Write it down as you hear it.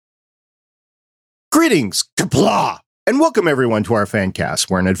Greetings, kapla! And welcome everyone to our Fancast,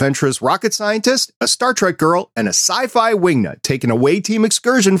 where an adventurous rocket scientist, a Star Trek girl, and a sci-fi wingnut take an away team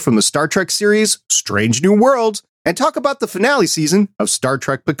excursion from the Star Trek series Strange New Worlds and talk about the finale season of Star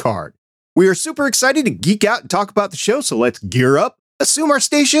Trek Picard. We are super excited to geek out and talk about the show, so let's gear up, assume our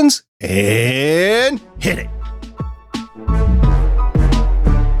stations, and hit it.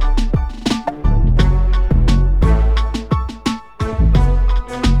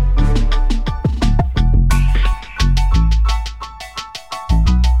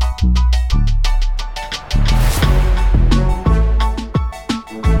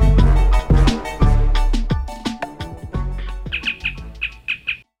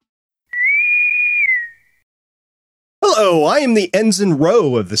 Hello, I am the Ensign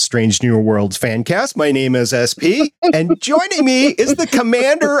Rowe of the Strange New Worlds Fancast. My name is SP, and joining me is the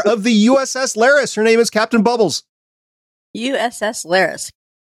commander of the USS Laris. Her name is Captain Bubbles. USS Laris.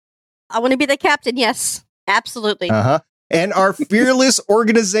 I want to be the captain, yes. Absolutely. And our fearless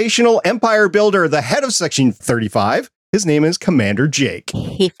organizational empire builder, the head of Section 35. His name is Commander Jake.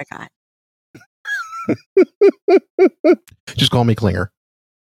 He forgot. Just call me Klinger.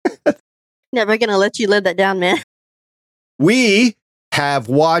 Never going to let you live that down, man. We have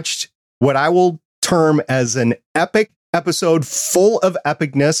watched what I will term as an epic episode full of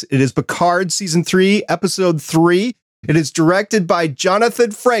epicness. It is Picard Season 3, Episode 3. It is directed by Jonathan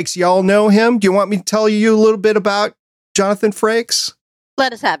Frakes. Y'all know him? Do you want me to tell you a little bit about Jonathan Frakes?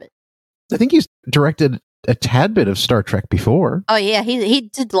 Let us have it. I think he's directed a tad bit of Star Trek before. Oh, yeah. He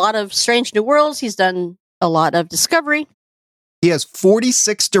did a lot of Strange New Worlds. He's done a lot of Discovery. He has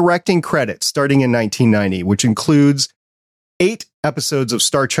 46 directing credits starting in 1990, which includes 8 episodes of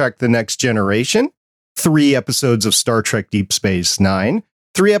Star Trek The Next Generation, 3 episodes of Star Trek Deep Space Nine,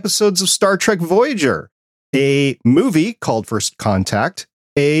 3 episodes of Star Trek Voyager, a movie called First Contact,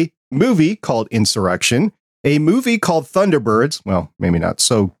 a movie called Insurrection, a movie called Thunderbirds. Well, maybe not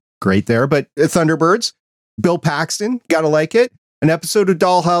so great there, but Thunderbirds. Bill Paxton, gotta like it. An episode of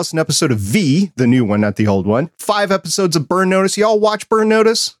Dollhouse, an episode of V, the new one, not the old one. 5 episodes of Burn Notice. Y'all watch Burn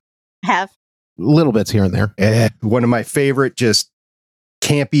Notice? Have. Little bits here and there. One of my favorite, just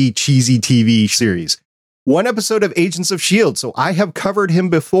campy, cheesy TV series. 1 episode of Agents of S.H.I.E.L.D. So I have covered him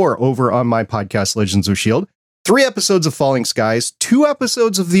before over on my podcast, Legends of S.H.I.E.L.D. 3 episodes of Falling Skies, 2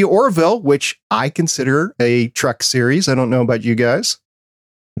 episodes of The Orville, which I consider a Trek series. I don't know about you guys.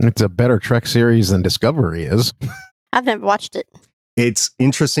 It's a better Trek series than Discovery is. I've never watched it. It's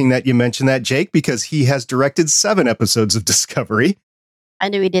interesting that you mentioned that, Jake, because he has directed 7 episodes of Discovery. I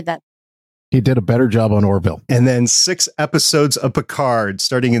knew he did that. He did a better job on Orville. And then 6 episodes of Picard,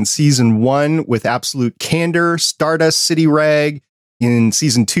 starting in season 1 with Absolute Candor, Stardust City Rag, in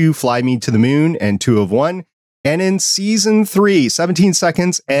season 2, Fly Me to the Moon, and 2 of 1. And in season 3, 17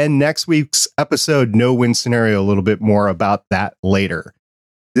 Seconds, and next week's episode, No Win Scenario, a little bit more about that later.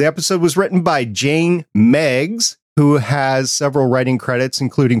 The episode was written by Jane Meggs, who has several writing credits,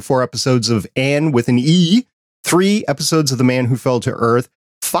 including 4 episodes of Anne with an E, 3 episodes of The Man Who Fell to Earth,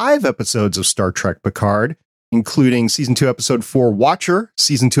 5 episodes of Star Trek Picard, including Season 2, Episode 4, Watcher,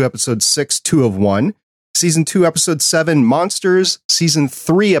 Season 2, Episode 6, 2 of 1, Season 2, Episode 7, Monsters, Season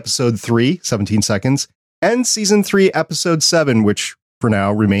 3, Episode 3, 17 Seconds, and Season 3, Episode 7, which for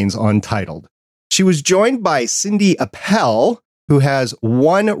now remains untitled. She was joined by Cindy Appel, who has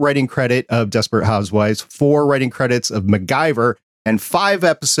 1 writing credit of Desperate Housewives, 4 writing credits of MacGyver, and 5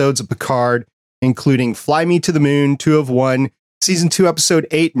 episodes of Picard, including Fly Me to the Moon, 2 of 1, Season 2, Episode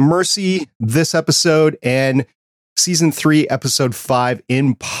 8, Mercy, this episode, and Season 3, Episode 5,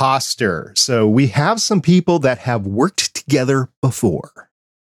 Imposter. So we have some people that have worked together before.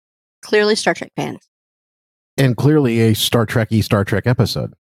 Clearly Star Trek fans. And clearly a Star Trek-y Star Trek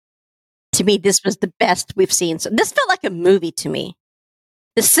episode. To me, this was the best we've seen. So this felt like a movie to me.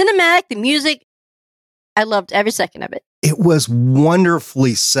 The cinematic, the music, I loved every second of it. It was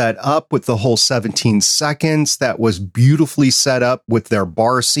wonderfully set up with the whole 17 seconds. That was beautifully set up with their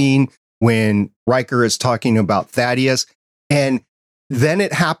bar scene when Riker is talking about Thaddeus. And then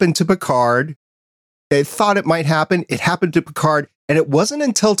it happened to Picard. I thought it might happen. It happened to Picard. And it wasn't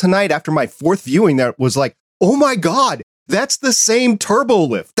until tonight, after my 4th viewing, that it was like, oh my God, that's the same turbo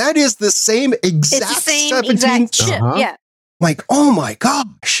lift. That is the same exact 17 ship. Yeah. Like, oh my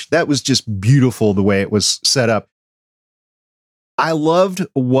gosh, that was just beautiful the way it was set up. I loved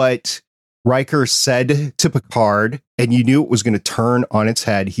what Riker said to Picard, and you knew it was going to turn on its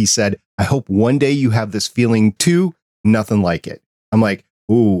head. He said, I hope one day you have this feeling too. Nothing like it. I'm like,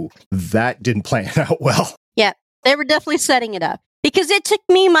 ooh, that didn't plan out well. Yeah, they were definitely setting it up. Because it took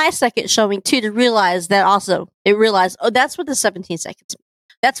me my second showing too to realize that also. It realized, oh, that's what the 17 seconds.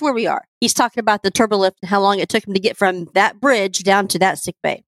 That's where we are. He's talking about the turbolift and how long it took him to get from that bridge down to that sick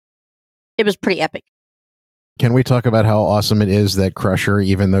bay. It was pretty epic. Can we talk about how awesome it is that Crusher,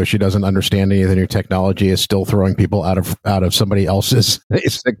 even though she doesn't understand any of the new technology, is still throwing people out of somebody else's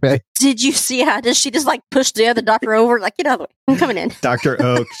sick bay? Did you see how she just like pushed the other doctor over? Like, get out of the way. I'm coming in. Dr.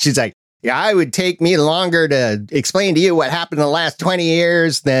 Oak, she's like, yeah, it would take me longer to explain to you what happened in the last 20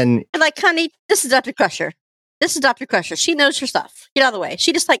 years than... Like, honey, this is Dr. Crusher. This is Dr. Crusher. She knows her stuff. Get out of the way.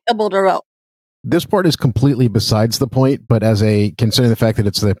 She just like elbowed her out. This part is completely besides the point, but considering the fact that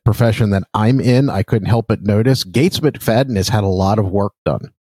it's the profession that I'm in, I couldn't help but notice Gates McFadden has had a lot of work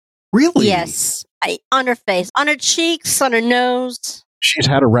done. Really? Yes. On her face, on her cheeks, on her nose. She's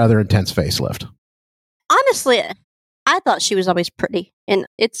had a rather intense facelift. Honestly, I thought she was always pretty. And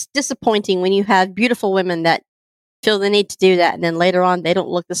it's disappointing when you have beautiful women that feel the need to do that. And then later on, they don't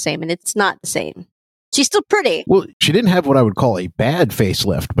look the same. And it's not the same. She's still pretty. Well, she didn't have what I would call a bad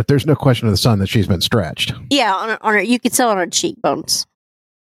facelift, but there's no question of the sun that she's been stretched. Yeah, on her, you could tell on her cheekbones.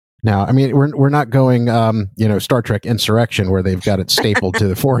 Now, I mean, we're not going, Star Trek Insurrection where they've got it stapled to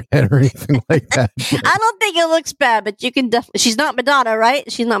the forehead or anything like that. I don't think it looks bad, but you can definitely. She's not Madonna,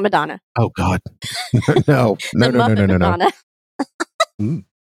 right? She's not Madonna. Oh God, no.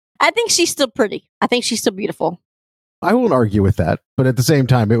 I think she's still pretty. I think she's still beautiful. I won't argue with that, but at the same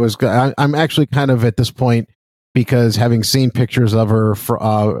time, I'm actually kind of at this point because having seen pictures of her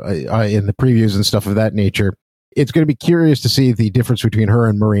in the previews and stuff of that nature, it's going to be curious to see the difference between her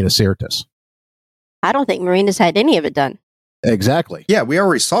and Marina Sirtis. I don't think Marina's had any of it done. Exactly. Yeah, we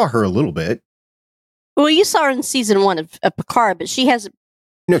already saw her a little bit. Well, you saw her in season 1 of Picard, but she hasn't.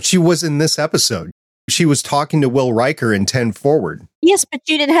 No, she was in this episode. She was talking to Will Riker in 10 Forward. Yes, but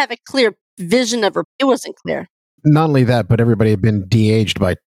you didn't have a clear vision of her. It wasn't clear. Not only that, but everybody had been de-aged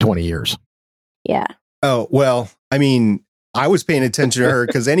by 20 years. Yeah. Oh, well, I mean, I was paying attention to her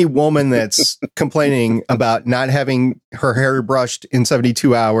because any woman that's complaining about not having her hair brushed in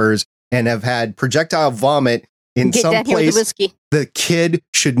 72 hours and have had projectile vomit in some place the kid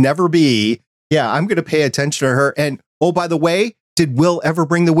should never be. Yeah, I'm going to pay attention to her. And, oh, by the way, did Will ever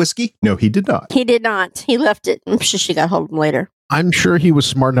bring the whiskey? No, he did not. He did not. He left it. I'm sure she got hold of him later. I'm sure he was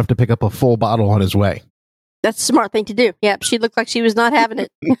smart enough to pick up a full bottle on his way. That's a smart thing to do. Yep, she looked like she was not having it.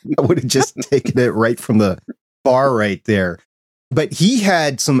 I would have just taken it right from the bar right there. But he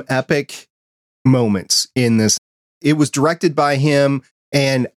had some epic moments in this. It was directed by him,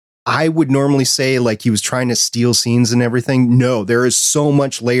 and I would normally say like he was trying to steal scenes and everything. No, there is so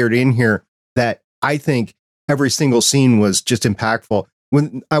much layered in here that I think every single scene was just impactful.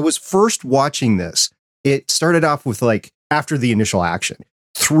 When I was first watching this, it started off with like after the initial action,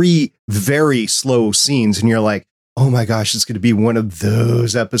 3 very slow scenes, and you're like, oh my gosh, it's going to be one of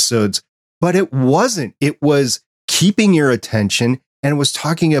those episodes. But it wasn't. It was keeping your attention and was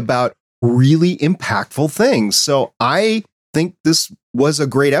talking about really impactful things. So I think this was a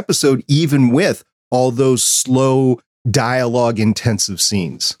great episode, even with all those slow dialogue intensive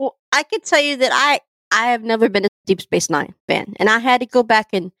scenes. Well, I could tell you that I have never been a Deep Space Nine fan, and I had to go back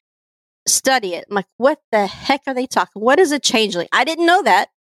and study it. I'm like, what the heck are they talking? What is a changeling? I didn't know that.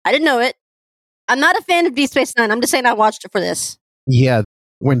 I didn't know it. I'm not a fan of Deep Space Nine. I'm just saying I watched it for this. Yeah.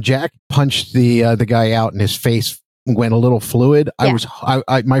 When Jack punched the guy out and his face went a little fluid, yeah.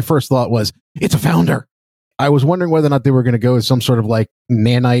 My first thought was, it's a founder. I was wondering whether or not they were going to go with some sort of like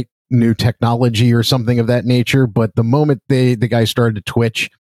nanite new technology or something of that nature. But the moment the guy started to twitch,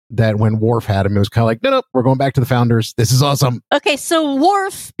 that when Worf had him, it was kind of like, no, we're going back to the founders. This is awesome. Okay, so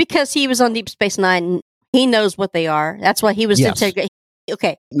Worf, because he was on Deep Space Nine, he knows what they are. That's why he was integrated.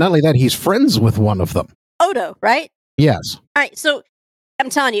 Okay. Not only that, he's friends with one of them. Odo, right? Yes. All right, so I'm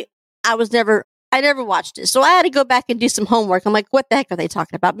telling you, I never watched it. So I had to go back and do some homework. I'm like, what the heck are they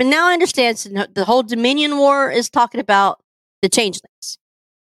talking about? But now I understand the whole Dominion War is talking about the changelings.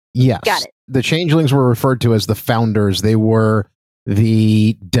 Yes. Got it. The changelings were referred to as the founders. They were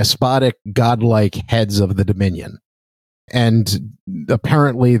the despotic, godlike heads of the Dominion. And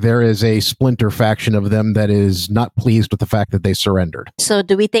apparently there is a splinter faction of them that is not pleased with the fact that they surrendered. So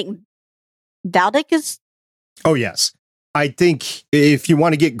do we think Valdek is? Oh, yes. I think if you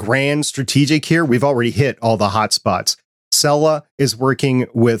want to get grand strategic here, we've already hit all the hot spots. Sella is working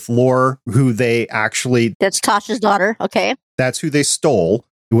with Lore, who they actually... That's Tasha's daughter. Okay. That's who they stole.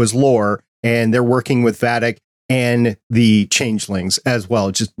 It was Lore. And they're working with Vadic and the changelings as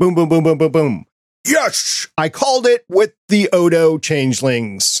well. Just boom, boom, boom, boom, boom, boom. Yes! I called it with the Odo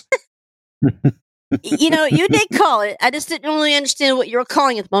changelings. You did call it. I just didn't really understand what you were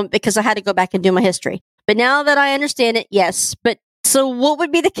calling at the moment because I had to go back and do my history. But now that I understand it, yes. But so what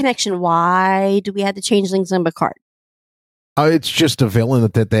would be the connection? Why do we have the changelings in Picard? It's just a villain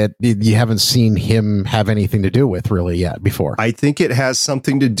that you haven't seen him have anything to do with really yet before. I think it has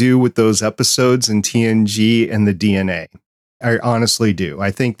something to do with those episodes in TNG and the DNA. I honestly do.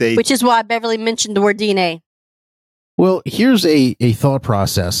 I think Which is why Beverly mentioned the word DNA. Well, here's a thought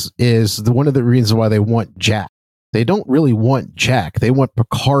process, is one of the reasons why they want Jack. They don't really want Jack. They want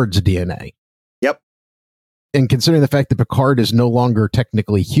Picard's DNA. Yep. And considering the fact that Picard is no longer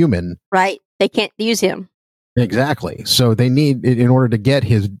technically human. Right. They can't use him. Exactly. So they need, in order to get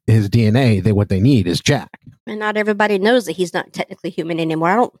his DNA, what they need is Jack. And not everybody knows that he's not technically human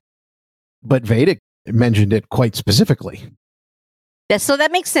anymore. But Vedic mentioned it quite specifically. So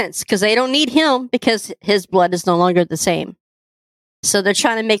that makes sense, because they don't need him because his blood is no longer the same. So they're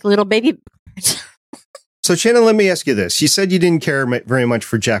trying to make little baby. So, Shannon, let me ask you this. You said you didn't care very much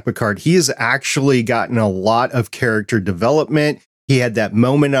for Jack Picard. He has actually gotten a lot of character development. He had that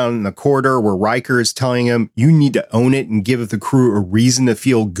moment out in the corridor where Riker is telling him, you need to own it and give the crew a reason to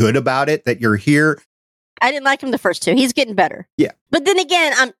feel good about it, that you're here. I didn't like him the first two. He's getting better. Yeah. But then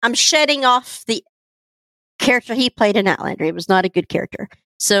again, I'm shedding off the character he played in Outlander. He was not a good character.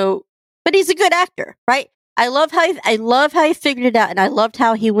 So, but he's a good actor, right? I love how he figured it out, and I loved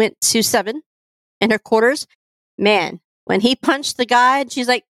how he went to Seven in her quarters. Man, when he punched the guy, and she's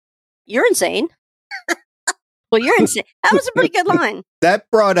like, "You're insane." Well, you're insane. That was a pretty good line. That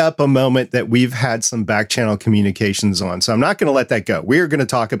brought up a moment that we've had some back channel communications on. So I'm not going to let that go. We are going to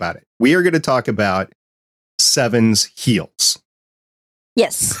talk about it. We are going to talk about Seven's heels.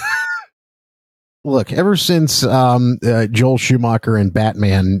 Yes. Look, ever since Joel Schumacher and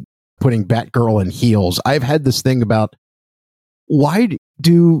Batman putting Batgirl in heels, I've had this thing about, why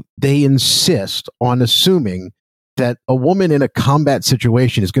do they insist on assuming that a woman in a combat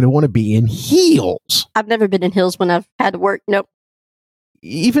situation is going to want to be in heels? I've never been in heels when I've had to work. Nope.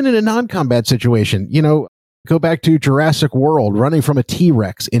 Even in a non-combat situation, go back to Jurassic World, running from a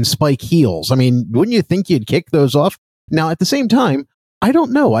T-Rex in spike heels. I mean, wouldn't you think you'd kick those off? Now, at the same time, I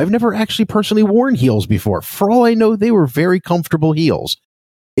don't know. I've never actually personally worn heels before. For all I know, they were very comfortable heels.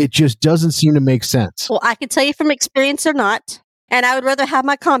 It just doesn't seem to make sense. Well, I can tell you from experience or not. And I would rather have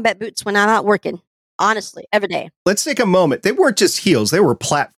my combat boots when I'm not working. Honestly, every day. Let's take a moment. They weren't just heels. They were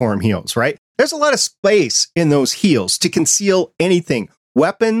platform heels, right? There's a lot of space in those heels to conceal anything.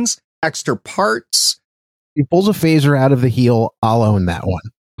 Weapons, extra parts. He pulls a phaser out of the heel. I'll own that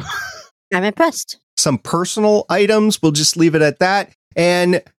one. I'm impressed. Some personal items. We'll just leave it at that.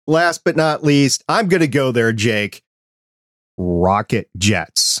 And last but not least, I'm going to go there, Jake. Rocket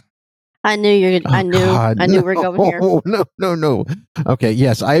jets. I knew you were. I knew we were going here. Oh, no. Okay,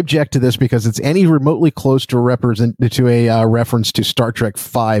 yes, I object to this because it's any remotely close to a reference to Star Trek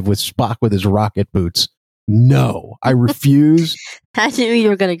V with Spock with his rocket boots. No, I refuse. I knew you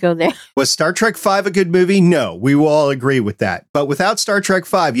were going to go there. Was Star Trek V a good movie? No, we will all agree with that. But without Star Trek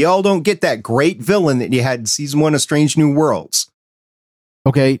V, y'all don't get that great villain that you had in season 1 of Strange New Worlds.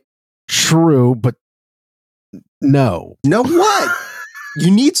 Okay, true, but no. No what? You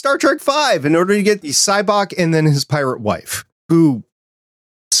need Star Trek V in order to get the Cybok and then his pirate wife, who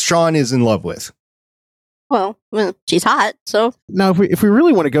Sean is in love with. Well, she's hot, so. Now, if we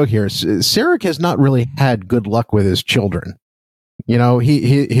really want to go here, Sarek has not really had good luck with his children.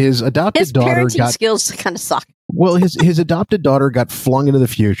 His adopted daughter parenting skills kind of suck. Well, his adopted daughter got flung into the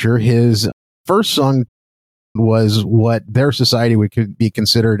future. His first son was what their society would be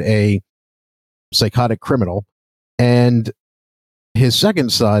considered a psychotic criminal, and his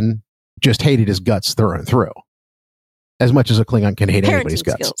second son just hated his guts through and through, as much as a Klingon can hate anybody's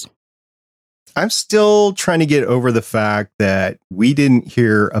guts. Skills. I'm still trying to get over the fact that we didn't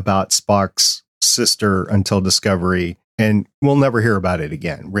hear about Spock's sister until Discovery, and we'll never hear about it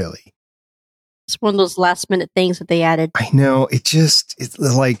again, really. It's one of those last minute things that they added. I know. It's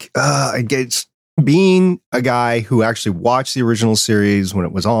like, it's being a guy who actually watched the original series when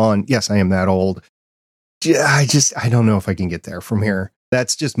it was on. Yes, I am that old. I don't know if I can get there from here.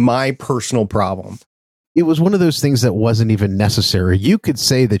 That's just my personal problem. It was one of those things that wasn't even necessary. You could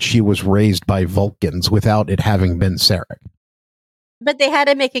say that she was raised by Vulcans without it having been Sarek. But they had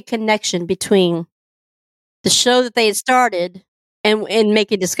to make a connection between the show that they had started and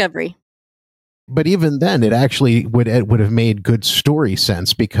make a Discovery. But even then, it actually would have made good story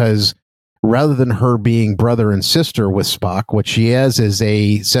sense, because rather than her being brother and sister with Spock, what she has is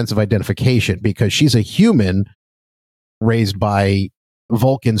a sense of identification, because she's a human raised by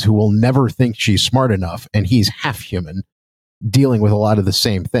Vulcans who will never think she's smart enough, and he's half human, dealing with a lot of the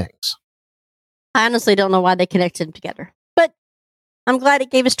same things. I honestly don't know why they connected them together, but I'm glad it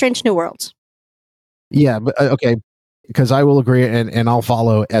gave us Strange New Worlds. Yeah, but okay, because I will agree, and I'll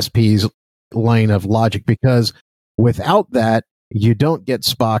follow SP's line of logic, because Without that, you don't get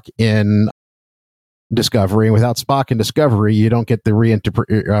Spock in Discovery. And without Spock in Discovery, you don't get the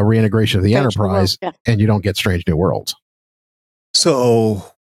reintegration of the Enterprise, and you don't get Strange New Worlds. So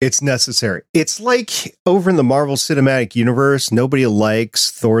it's necessary. It's like over in the Marvel Cinematic Universe, nobody likes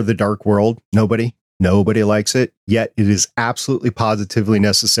Thor: The Dark World. Nobody likes it. Yet it is absolutely positively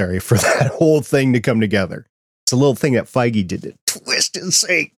necessary for that whole thing to come together. It's a little thing that Feige did to twist and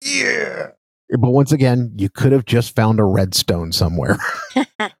say, yeah. But once again, you could have just found a redstone somewhere.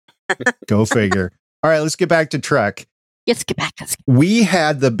 Go figure. All right, let's get back to Trek. Let's get back. We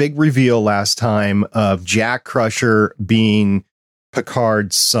had the big reveal last time of Jack Crusher being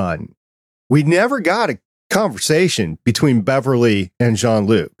Picard's son. We never got a conversation between Beverly and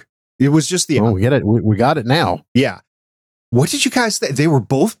Jean-Luc. It was just the... Oh, we get it. We got it now. Yeah. What did you guys think? They were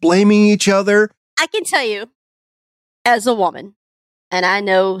both blaming each other. I can tell you, as a woman, and I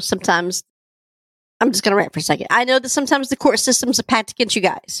know sometimes... I'm just going to rant for a second. I know that sometimes the court system's a pact against you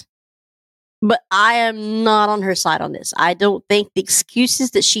guys. But I am not on her side on this. I don't think the excuses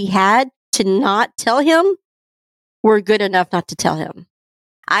that she had to not tell him were good enough not to tell him.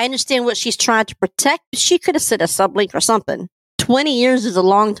 I understand what she's trying to protect, but she could have said a sublink or something. 20 years is a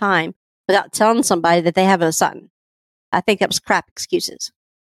long time without telling somebody that they have a son. I think that was crap excuses.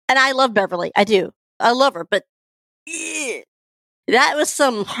 And I love Beverly. I do. I love her. But that was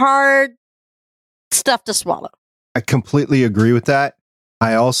some hard stuff to swallow. I completely agree with that.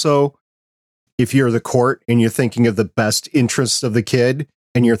 I also... If you're the court and you're thinking of the best interest of the kid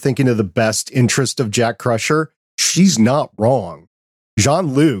and you're thinking of the best interest of Jack Crusher, she's not wrong.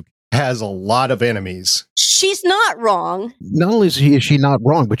 Jean-Luc has a lot of enemies. She's not wrong. Not only is she not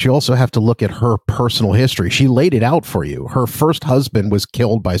wrong, but you also have to look at her personal history. She laid it out for you. Her first husband was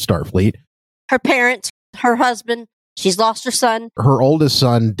killed by Starfleet. Her parents, her husband, she's lost her son. Her oldest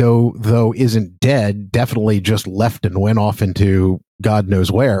son, though isn't dead, definitely just left and went off into God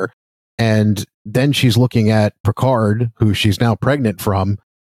knows where. And then she's looking at Picard, who she's now pregnant from,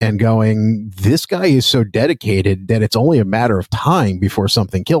 and going, this guy is so dedicated that it's only a matter of time before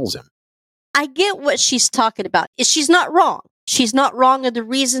something kills him. I get what she's talking about. She's not wrong. She's not wrong of the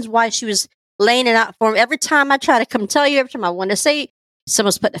reasons why she was laying it out for him. Every time I try to come tell you, every time I want to say,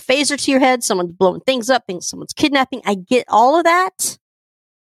 someone's putting a phaser to your head, someone's blowing things up, someone's kidnapping. I get all of that.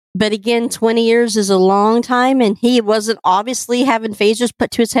 But again, 20 years is a long time, and he wasn't obviously having phasers put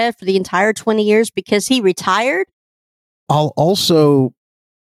to his head for the entire 20 years because he retired. I'll also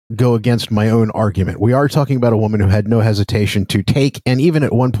go against my own argument. We are talking about a woman who had no hesitation to take and even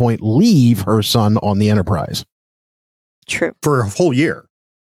at one point leave her son on the Enterprise. True. For a whole year.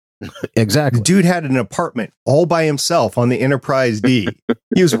 Exactly. The dude had an apartment all by himself on the Enterprise D.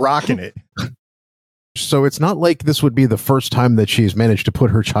 He was rocking it. So it's not like this would be the first time that she's managed to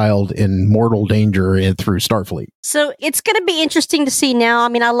put her child in mortal danger through Starfleet. So it's going to be interesting to see now. I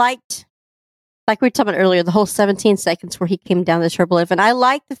mean, I liked, like we were talking about earlier, the whole 17 seconds where he came down the turbolift. And I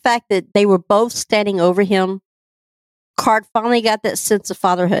liked the fact that they were both standing over him. Picard finally got that sense of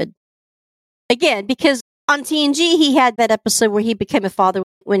fatherhood. Again, because on TNG, he had that episode where he became a father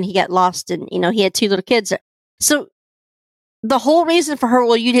when he got lost and, he had 2 little kids. So the whole reason for her,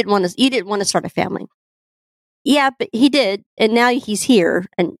 well, you didn't want to start a family. Yeah, but he did, and now he's here,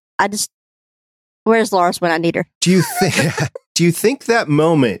 and where's Lars when I need her? Do you think that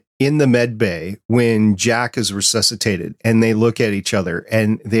moment in the med bay when Jack is resuscitated and they look at each other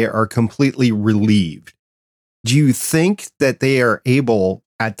and they are completely relieved, do you think that they are able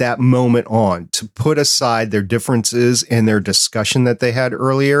at that moment on to put aside their differences and their discussion that they had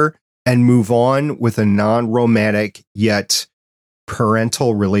earlier and move on with a non-romantic yet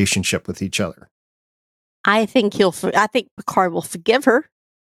parental relationship with each other? I think Picard will forgive her.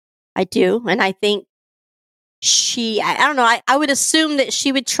 I do. And I think I don't know. I would assume that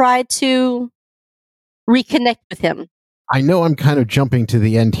she would try to reconnect with him. I know I'm kind of jumping to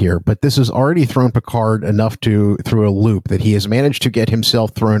the end here, but this has already thrown Picard enough through a loop that he has managed to get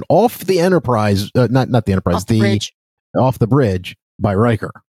himself thrown off the Enterprise, not the Enterprise, off the bridge by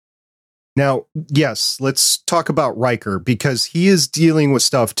Riker. Now, yes, let's talk about Riker because he is dealing with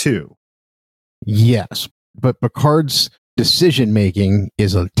stuff too. Yes, but Picard's decision-making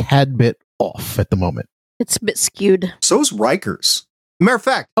is a tad bit off at the moment. It's a bit skewed. So is Riker's. Matter of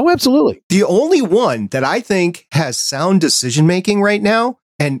fact. Oh, absolutely. The only one that I think has sound decision-making right now,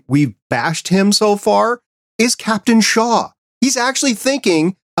 and we've bashed him so far, is Captain Shaw. He's actually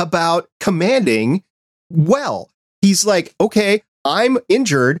thinking about commanding well. He's like, okay, I'm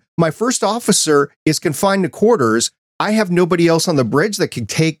injured. My first officer is confined to quarters. I have nobody else on the bridge that can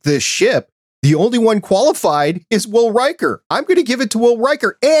take this ship. The only one qualified is Will Riker. I'm going to give it to Will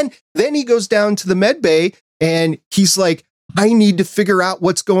Riker. And then he goes down to the med bay And he's like, I need to figure out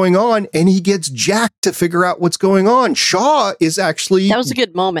what's going on. And he gets Jack to figure out what's going on. Shaw is actually... That was a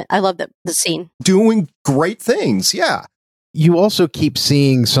good moment. I love the scene. Doing great things. Yeah. You also keep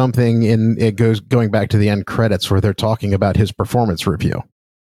seeing something going back to the end credits where they're talking about his performance review.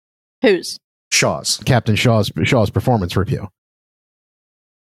 Whose? Shaw's. Captain Shaw's performance review.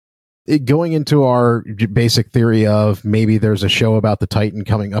 Going into our basic theory of maybe there's a show about the Titan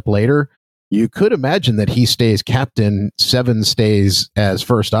coming up later, you could imagine that he stays captain, Seven stays as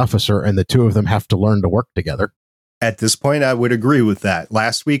first officer, and the two of them have to learn to work together. At this point, I would agree with that.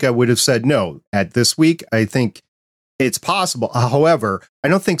 Last week, I would have said no. At this week, I think it's possible. However, I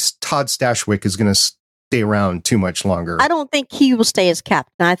don't think Todd Stashwick is going to stay around too much longer. I don't think he will stay as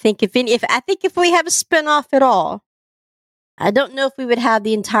captain. I think if we have a spinoff at all, I don't know if we would have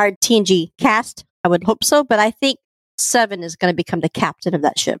the entire TNG cast. I would hope so, but I think Seven is going to become the captain of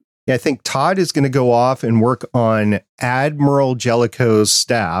that ship. Yeah, I think Todd is going to go off and work on Admiral Jellicoe's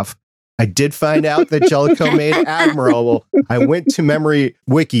staff. I did find out that Jellicoe made Admiral. I went to Memory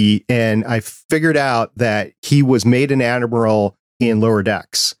Wiki and I figured out that he was made an Admiral in Lower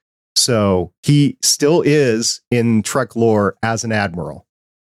Decks. So he still is in Trek lore as an Admiral.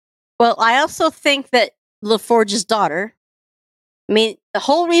 Well, I also think that LaForge's daughter, I mean, the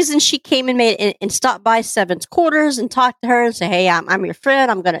whole reason she came and stopped by Seven's quarters and talked to her and say, hey, I'm your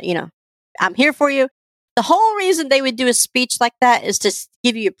friend. I'm going to, I'm here for you. The whole reason they would do a speech like that is to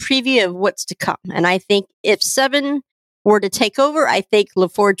give you a preview of what's to come. And I think if Seven were to take over, I think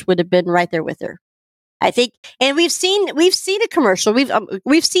LaForge would have been right there with her. I think, and we've seen a commercial.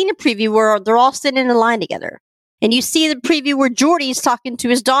 We've seen a preview where they're all sitting in a line together. And you see the preview where Geordi's talking to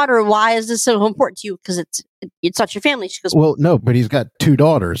his daughter. Why is this so important to you? Because it's not your family. She goes, well, no, but he's got two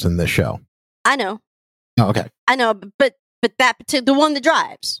daughters in this show. I know. Oh, okay. I know, but the one that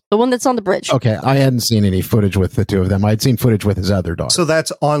drives, the one that's on the bridge. Okay, I hadn't seen any footage with the two of them. I'd seen footage with his other daughter. So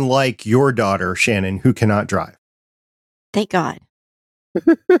that's unlike your daughter, Shannon, who cannot drive. Thank God.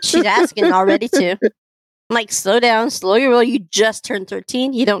 She's asking already too. I'm like, slow down, slow your roll. You just turned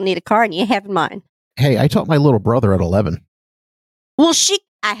 13. You don't need a car, and you have mine. Hey, I taught my little brother at 11. Well,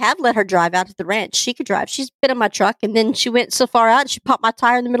 I have let her drive out to the ranch. She could drive. She's been in my truck, and then she went so far out, she popped my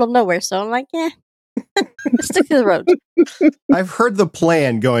tire in the middle of nowhere. So I'm like, stick to the road. I've heard the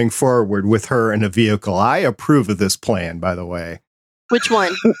plan going forward with her in a vehicle. I approve of this plan, by the way. Which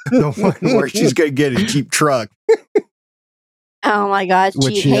one? The one where she's going to get a Jeep truck. Oh my God.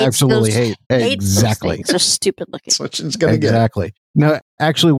 Which she absolutely hates. Exactly. They're stupid looking. That's what she's going to get. Exactly. No,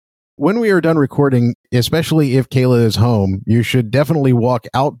 actually, when we are done recording, especially if Kayla is home, you should definitely walk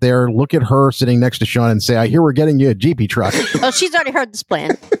out there, look at her sitting next to Sean and say, I hear we're getting you a Jeepy truck. Oh, she's already heard this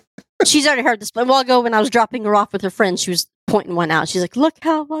plan. She's already heard this plan. A while ago when I was dropping her off with her friends, she was pointing one out. She's like, look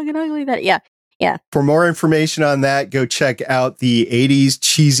how fucking ugly that is. Yeah. For more information on that, go check out the 80s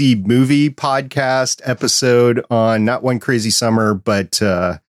cheesy movie podcast episode on not One Crazy Summer, but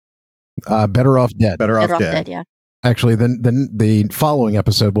Better Off Dead. Better Off Dead, yeah. Actually, then the following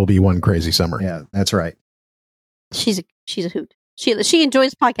episode will be One Crazy Summer. Yeah, that's right. She's a hoot. She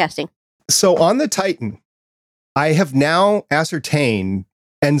enjoys podcasting. So on the Titan, I have now ascertained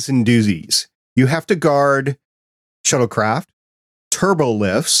ensign doozies. You have to guard shuttlecraft, turbo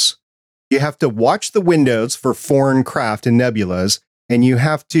lifts. You have to watch the windows for foreign craft and nebulas, and you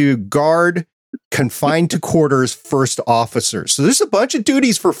have to guard confined to quarters first officers. So there's a bunch of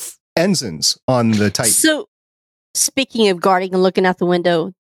duties for ensigns on the Titan. So speaking of guarding and looking out the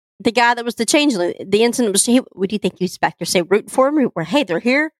window, the guy that was the changeling, the ensign what do you think he was back there say, rooting for him? Or, hey, they're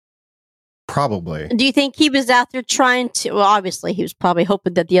here? Probably. Do you think he was out there trying to? Well, obviously, he was probably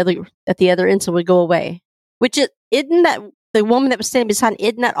hoping that the other ensign would go away. Which isn't that the woman that was standing beside?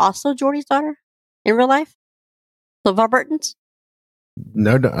 Isn't that also Geordi's daughter in real life? LeVar Burton's?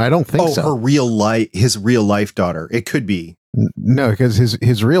 No, I don't think so. Oh, his real life daughter. It could be. No, because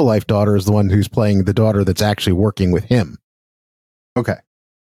his real life daughter is the one who's playing the daughter that's actually working with him. Okay,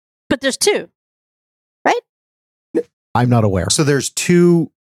 but there's two, right? I'm not aware. So there's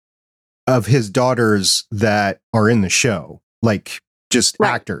two of his daughters that are in the show, like just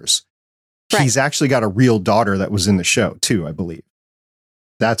actors. Right. He's actually got a real daughter that was in the show too, I believe.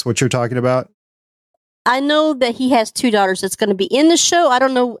 That's what you're talking about? I know that he has two daughters that's going to be in the show. I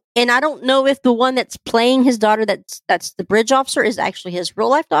don't know. And I don't know if the one that's playing his daughter, that's the bridge officer, is actually his real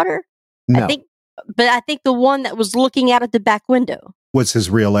life daughter. No. I think the one that was looking out at the back window was his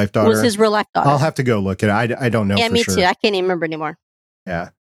real life daughter. I'll have to go look at it. I don't know. Yeah, for me sure. too. I can't even remember anymore. Yeah.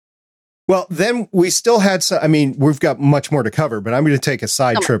 Well, then we still had some. I mean, we've got much more to cover, but I'm going to take a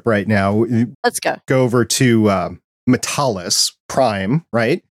side trip right now. Let's go. Go over to Metalis Prime,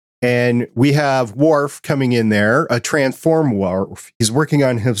 right? And we have Worf coming in there, a transform Worf. He's working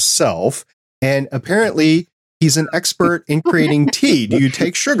on himself. And apparently he's an expert in creating tea. Do you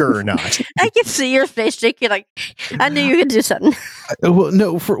take sugar or not? I can see your face shaking like, I knew you could do something. Well,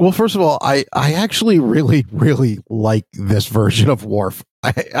 no. First of all, I actually really, really like this version of Worf.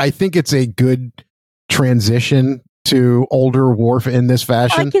 I think it's a good transition to older Worf in this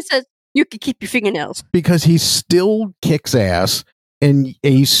fashion. Like it says, you can keep your fingernails. Because he still kicks ass and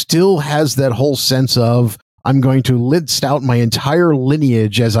he still has that whole sense of, I'm going to list out my entire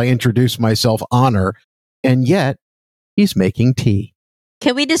lineage as I introduce myself honor. And yet he's making tea.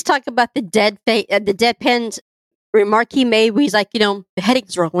 Can we just talk about the deadpan remark he made where he's like, the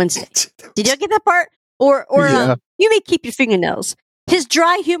headaches are on Wednesday. Did you get that part? Or Yeah. You may keep your fingernails. His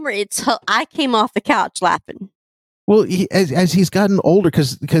dry humor, I came off the couch laughing. Well, as he's gotten older,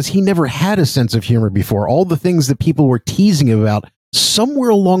 because he never had a sense of humor before, all the things that people were teasing about, somewhere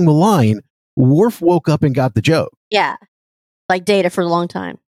along the line, Worf woke up and got the joke. Yeah, like Data for a long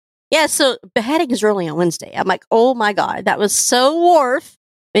time. Yeah, so beheading is early on Wednesday. I'm like, oh my God, that was so Worf.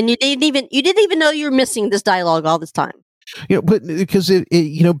 And you didn't even know you were missing this dialogue all this time. But because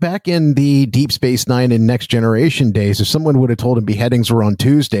back in the Deep Space Nine and Next Generation days, if someone would have told him beheadings were on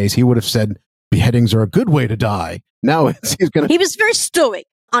Tuesdays, he would have said beheadings are a good way to die. Now He was very stoic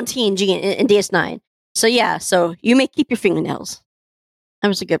on TNG and DS9. So yeah, so you may keep your fingernails. That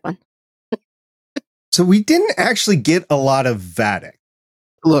was a good one. So we didn't actually get a lot of Vadic.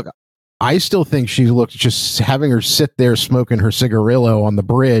 Look, I still think she looked, just having her sit there smoking her cigarillo on the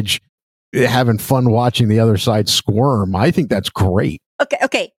bridge, having fun watching the other side squirm. I think that's great.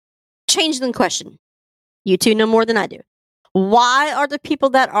 Okay. Change the question. You two know more than I do. Why are the people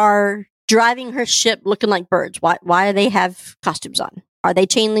that are driving her ship looking like birds? Why do they have costumes on? Are they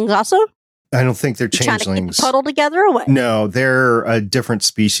changelings also? I don't think they're Trying to changelings. keep the puddle together or what? No, they're a different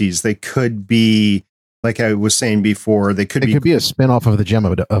species. They could be, like I was saying before, they could be a spinoff of the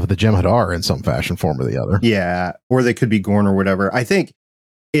Jem'Hadar in some fashion, form or the other. Yeah, or they could be Gorn or whatever. I think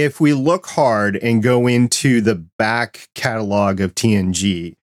if we look hard and go into the back catalog of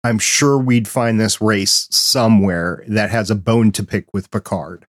TNG, I'm sure we'd find this race somewhere that has a bone to pick with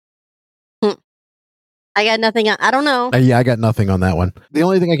Picard. I got nothing. I don't know. Yeah, I got nothing on that one. The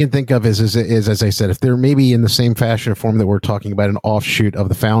only thing I can think of is as I said, if they're maybe in the same fashion or form that we're talking about, an offshoot of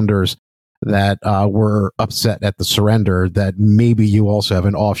the Founders that were upset at the surrender, that maybe you also have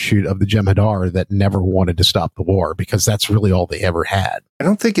an offshoot of the Jem'Hadar that never wanted to stop the war, because that's really all they ever had. I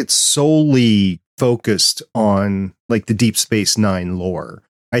don't think it's solely focused on like the Deep Space Nine lore.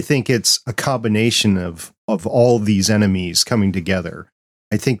 I think it's a combination of all these enemies coming together.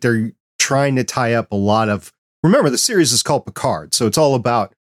 I think they're trying to tie up a lot of, remember the series is called Picard, so it's all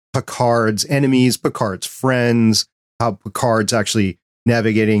about Picard's enemies, Picard's friends, how Picard's actually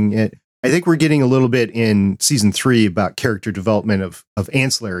navigating it. I think we're getting a little bit in season 3 about character development of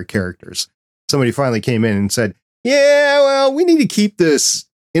ancillary characters. Somebody finally came in and said, yeah, well, we need to keep this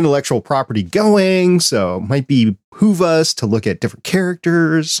intellectual property going, so it might behoove us to look at different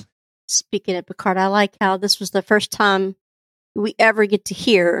characters. Speaking of Picard, I like how this was the first time we ever get to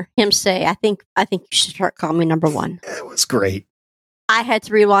hear him say, I think you should start calling me number one. It was great. I had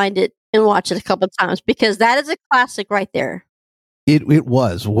to rewind it and watch it a couple of times because that is a classic right there. It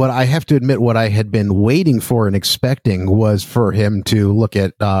was. What I have to admit, what I had been waiting for and expecting was for him to look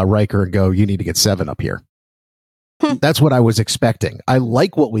at Riker and go, you need to get 7 up here. That's what I was expecting. I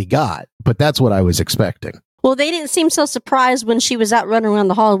like what we got, but that's what I was expecting. Well, they didn't seem so surprised when she was out running around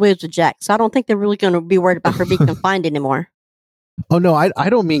the hallways with Jack, so I don't think they're really going to be worried about her being confined anymore. Oh, no, I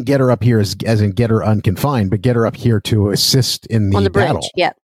don't mean get her up here as in get her unconfined, but get her up here to assist in the battle. Bridge,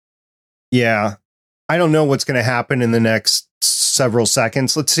 yeah. Yeah. I don't know what's going to happen in the next several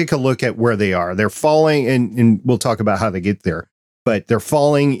seconds. Let's take a look at where they are. They're falling, and we'll talk about how they get there, but they're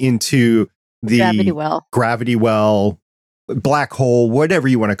falling into the gravity well, black hole, whatever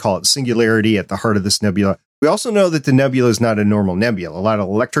you want to call it, singularity at the heart of this nebula. We also know that the nebula is not a normal nebula. A lot of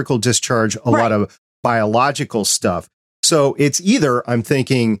electrical discharge, a lot of biological stuff. So it's either, I'm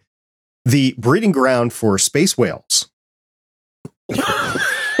thinking, the breeding ground for space whales. He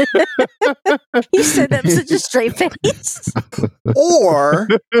said that with such a straight face. or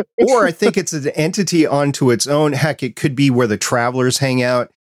I think it's an entity onto its own. Heck, it could be where the travelers hang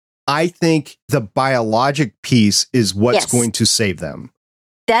out. I think the biologic piece is what's going to save them.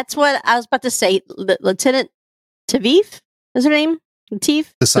 That's what I was about to say. Lieutenant Taviv is her name?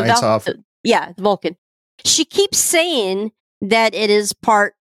 Latif? The science officer. Yeah, the Vulcan. She keeps saying that it is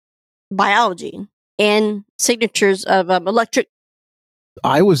part biology and signatures of electric.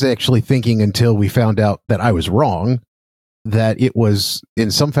 I was actually thinking until we found out that I was wrong, that it was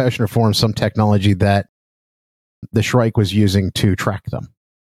in some fashion or form some technology that the Shrike was using to track them.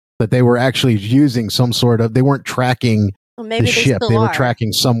 That they were actually using some sort of, they weren't tracking the ship, they were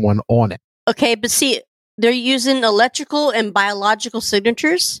tracking someone on it. Okay, but see, they're using electrical and biological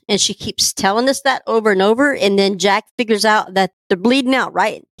signatures, and she keeps telling us that over and over, and then Jack figures out that they're bleeding out,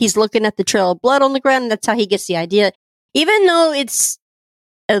 right? He's looking at the trail of blood on the ground, and that's how he gets the idea. Even though it's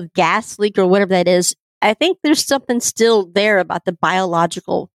a gas leak or whatever that is, I think there's something still there about the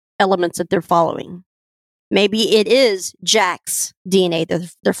biological elements that they're following. Maybe it is Jack's DNA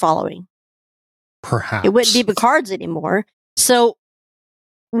that they're following. Perhaps. It wouldn't be Picard's anymore. So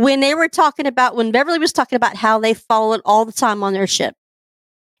when Beverly was talking about how they followed all the time on their ship,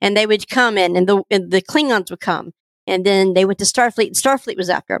 and they would come in, and the Klingons would come, and then they went to Starfleet, and Starfleet was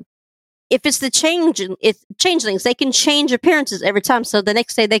after them. If it's changelings, they can change appearances every time, so the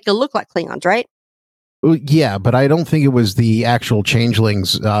next day they could look like Klingons, right? Yeah, but I don't think it was the actual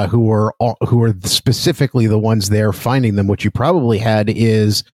changelings who were specifically the ones there finding them. What you probably had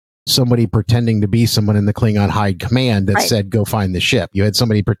is somebody pretending to be someone in the Klingon High Command that said, go find the ship. You had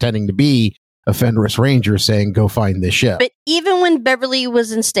somebody pretending to be a Fenris Ranger saying, go find the ship. But even when Beverly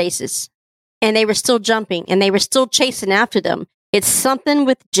was in stasis and they were still jumping and they were still chasing after them, it's something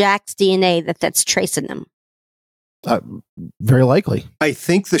with Jack's DNA that's tracing them. Very likely. I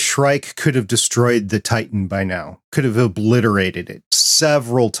think the Shrike could have destroyed the Titan by now. Could have obliterated it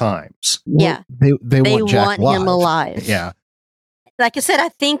several times. Yeah. They want him alive. Yeah. Like I said, I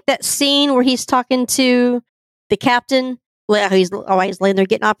think that scene where he's talking to the captain, where he's always laying there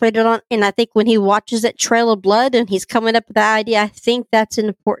getting operated on, and I think when he watches that trail of blood and he's coming up with that idea, I think that's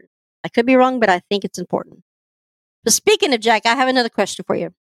important. I could be wrong, but I think it's important. But speaking of Jack, I have another question for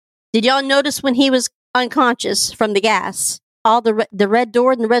you. Did y'all notice when he was unconscious from the gas, all the red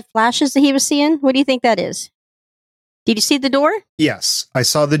door and the red flashes that he was seeing? What do you think that is? Did you see the door? Yes, I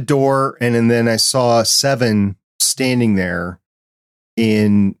saw the door, and then I saw Seven standing there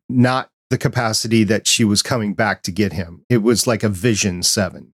in not the capacity that she was coming back to get him. It was like a vision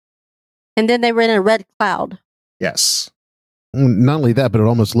 7. And then they were in a red cloud. Yes. Not only that, but it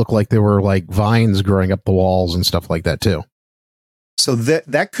almost looked like there were like vines growing up the walls and stuff like that too. So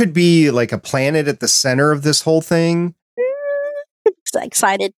that could be like a planet at the center of this whole thing.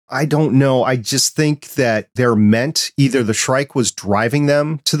 Excited. I don't know. I just think that they're meant, either the Shrike was driving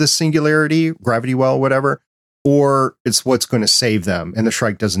them to the singularity, gravity well, whatever, or it's what's going to save them, and the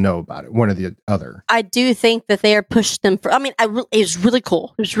Shrike doesn't know about it. One or the other. I do think that they are pushing them for. I mean, it was really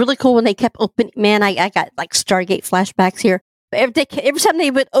cool. It was really cool when they kept opening. Man, I got like Stargate flashbacks here. Every time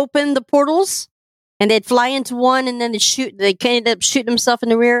they would open the portals, and they'd fly into one, and then they ended up shooting themselves in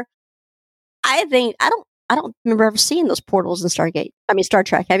the rear. I don't remember ever seeing those portals in Star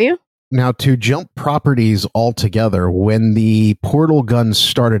Trek. Have you? Now, to jump properties altogether, when the portal guns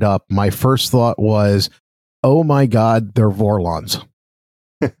started up, my first thought was, oh my God, they're Vorlons.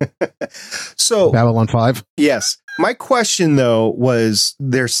 So Babylon 5? Yes. My question, though, was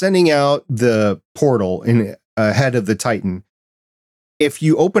they're sending out the portal ahead of the Titan. If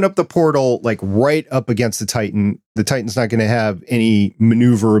you open up the portal like right up against the Titan's not going to have any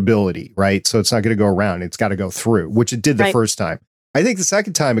maneuverability, right? So it's not going to go around. It's got to go through, which it did the first time. I think the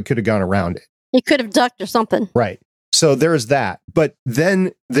second time it could have gone around it. It could have ducked or something. Right. So there's that. But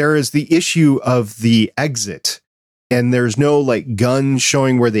then there is the issue of the exit, and there's no like gun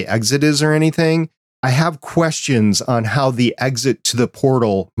showing where the exit is or anything. I have questions on how the exit to the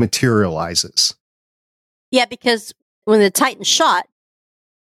portal materializes. Yeah, because when the Titan shot,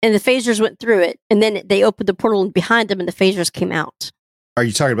 and the phasers went through it, and then they opened the portal behind them, and the phasers came out. Are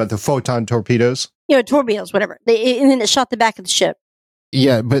you talking about the photon torpedoes? Torpedoes, whatever. And then it shot the back of the ship.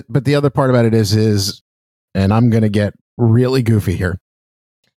 Yeah, but the other part about it is, and I'm going to get really goofy here.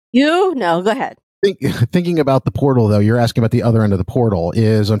 No, go ahead. Thinking about the portal, though, you're asking about the other end of the portal,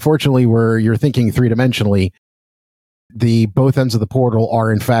 is unfortunately where you're thinking three-dimensionally, both ends of the portal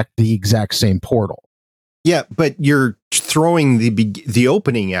are, in fact, the exact same portal. Yeah, but you're throwing the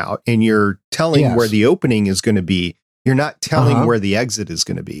opening out, and you're telling where the opening is going to be. You're not telling where the exit is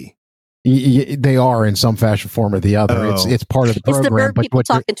going to be. They are in some fashion, form, or the other. Oh. It's part of the program. It's the bird people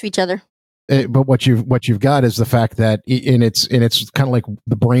talking to each other. But what you've got is the fact that it's kind of like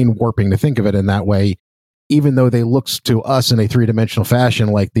the brain warping to think of it in that way. Even though they look to us in a three-dimensional fashion,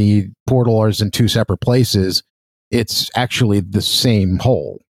 like the portal is in two separate places, it's actually the same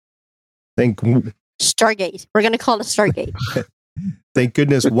whole. Stargate. We're going to call it a Stargate. Thank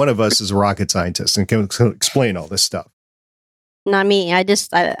goodness one of us is a rocket scientist and can explain all this stuff. Not me. I just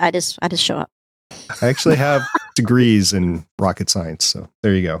show up. I actually have degrees in rocket science, so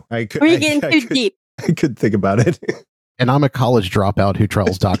there you go. We're getting too deep. I could think about it. And I'm a college dropout who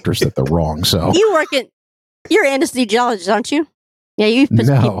tells doctors that they're wrong. So you're an anesthesiologist, aren't you? Yeah, you put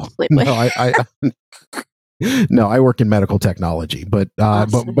people to sleep. No, I work in medical technology, but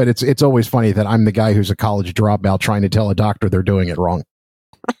it's always funny that I'm the guy who's a college dropout trying to tell a doctor they're doing it wrong.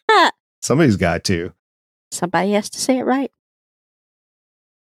 Somebody's got to. Somebody has to say it right.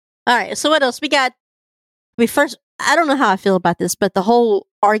 All right, so what else? First, I don't know how I feel about this, but the whole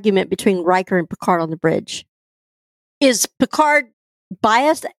argument between Riker and Picard on the bridge. Is Picard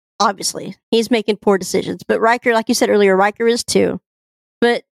biased? Obviously. He's making poor decisions. But Riker, like you said earlier, Riker is too.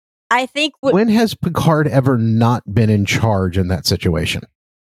 But I think... when has Picard ever not been in charge in that situation?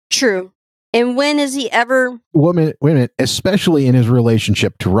 True. And when has he ever... Wait a minute. Especially in his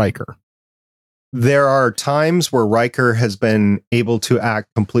relationship to Riker. There are times where Riker has been able to act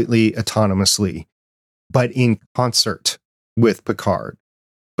completely autonomously, but in concert with Picard.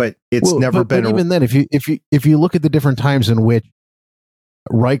 But it's never been... But even then, if you look at the different times in which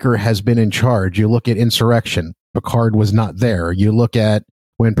Riker has been in charge, you look at Insurrection, Picard was not there. You look at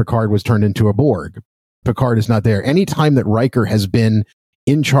when Picard was turned into a Borg, Picard is not there. Any time that Riker has been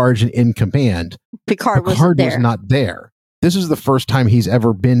in charge and in command, Picard was not there. This is the first time he's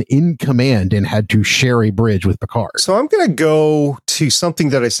ever been in command and had to share a bridge with Picard. So I'm going to go to something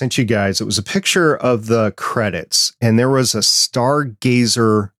that I sent you guys. It was a picture of the credits, and there was a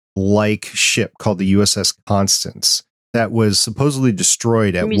Stargazer-like ship called the USS Constance that was supposedly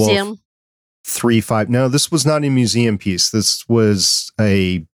destroyed at museum. Wolf 3-5. No, this was not a museum piece. This was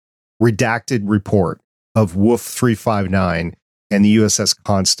a redacted report of Wolf 359 and the USS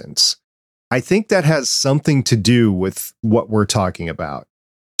Constance. I think that has something to do with what we're talking about,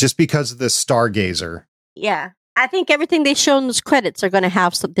 just because of the Stargazer. Yeah, I think everything they show in those credits are going to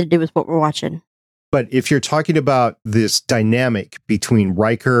have something to do with what we're watching. But if you're talking about this dynamic between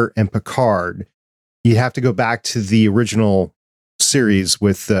Riker and Picard, you have to go back to the original series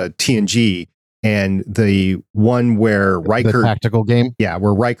with TNG and the one where Riker... the tactical game? Yeah,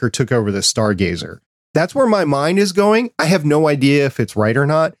 where Riker took over the Stargazer. That's where my mind is going. I have no idea if it's right or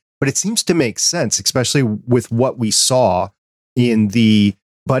not. But it seems to make sense, especially with what we saw in the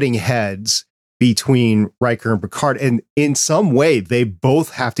butting heads between Riker and Picard. And in some way, they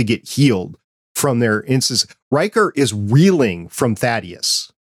both have to get healed from their instance. Riker is reeling from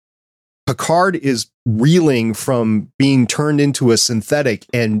Thaddeus. Picard is reeling from being turned into a synthetic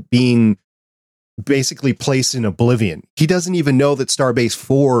and being basically placed in oblivion. He doesn't even know that Starbase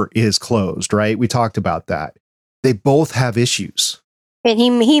 4 is closed, right? We talked about that. They both have issues. And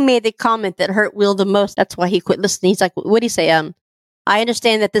he made the comment that hurt Will the most. That's why he quit listening. He's like, what do you say? I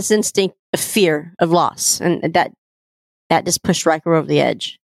understand that this instinct of fear of loss, and that just pushed Riker over the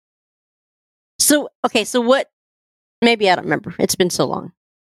edge. So, okay, so what, maybe I don't remember. It's been so long.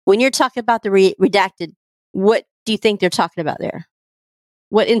 When you're talking about the redacted, what do you think they're talking about there?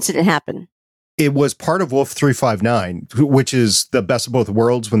 What incident happened? It was part of Wolf 359, which is the best of both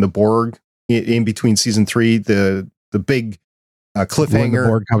worlds when the Borg, in between season 3, the big... cliffhanger. When the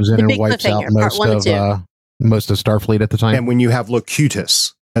Borg comes in and wipes out most of Starfleet at the time. And when you have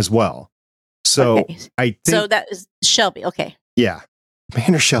Locutus as well. So okay. I think... So that was Shelby. Okay. Yeah.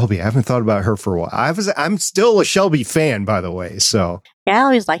 Commander Shelby. I haven't thought about her for a while. I'm still a Shelby fan, by the way. So yeah, I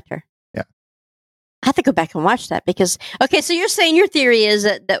always liked her. Yeah. I have to go back and watch that because, okay, so you're saying your theory is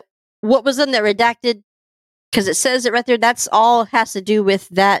that what was in that redacted, because it says it right there, that's all has to do with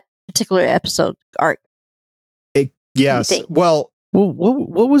that particular episode arc. Yes. Well,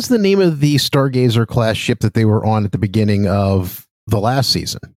 what was the name of the Stargazer class ship that they were on at the beginning of the last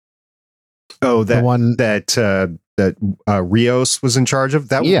season? Oh, that the one that Rios was in charge of.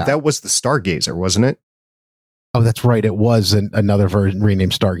 That was the Stargazer, wasn't it? Oh, that's right. It was another version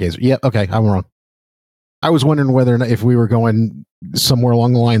renamed Stargazer. Yeah. Okay, I'm wrong. I was wondering whether or not if we were going somewhere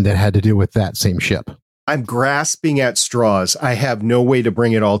along the line that had to do with that same ship. I'm grasping at straws. I have no way to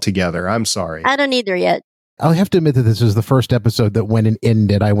bring it all together. I'm sorry. I don't either yet. I'll have to admit that this is the first episode that when it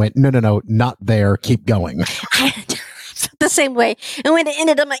ended, I went, no, not there. Keep going. The same way. And when it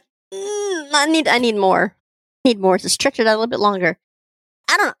ended, I'm like, I need more. Need more to stretch it out a little bit longer.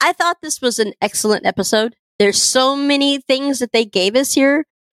 I don't know. I thought this was an excellent episode. There's so many things that they gave us here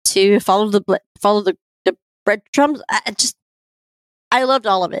to follow the breadcrumbs. I loved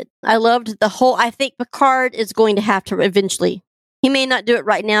all of it. I loved the whole. I think Picard is going to have to eventually. He may not do it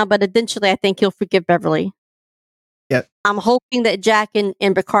right now, but eventually, I think he'll forgive Beverly. Yeah. I'm hoping that Jack and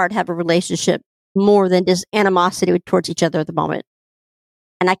Picard have a relationship more than just animosity towards each other at the moment.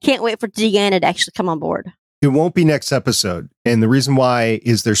 And I can't wait for Deanna to actually come on board. It won't be next episode. And the reason why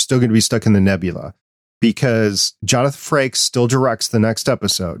is they're still going to be stuck in the nebula. because Jonathan Frakes still directs the next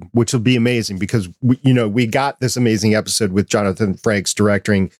episode, which will be amazing because we got this amazing episode with Jonathan Frakes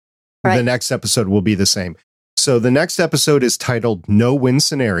directing. Right. The next episode will be the same. So the next episode is titled No Win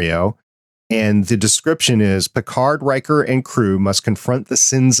Scenario. And the description is Picard, Riker, and crew must confront the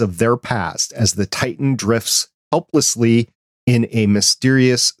sins of their past as the Titan drifts helplessly in a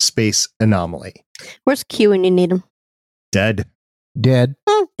mysterious space anomaly. Where's Q when you need him? Dead.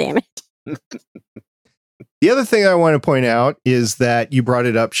 Oh, damn it. The other thing I want to point out is that you brought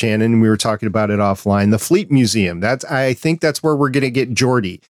it up, Shannon. We were talking about it offline. The Fleet Museum. I think that's where we're going to get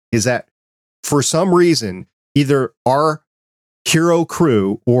Geordi. Is that for some reason, either our hero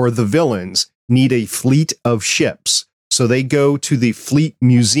crew or the villains need a fleet of ships. So they go to the Fleet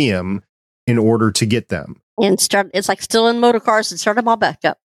Museum in order to get them. And it's like still in motor cars and start them all back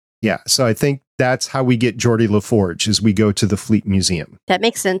up. Yeah. So I think that's how we get Geordi LaForge is we go to the Fleet Museum. That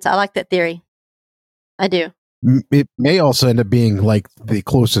makes sense. I like that theory. I do. It may also end up being like the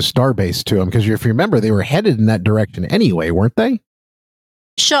closest starbase to him because if you remember, they were headed in that direction anyway, weren't they?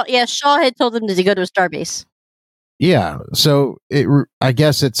 Shaw had told them to go to a starbase. Yeah, so I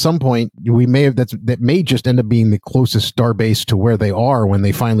guess at some point we may have that may just end up being the closest starbase to where they are when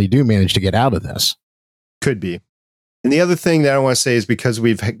they finally do manage to get out of this. Could be. And the other thing that I want to say is because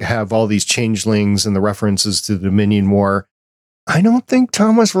we have all these changelings and the references to the Dominion War, I don't think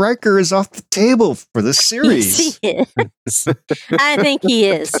Thomas Riker is off the table for this series. Yes, he is. I think he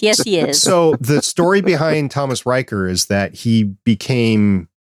is. Yes, he is. So the story behind Thomas Riker is that he became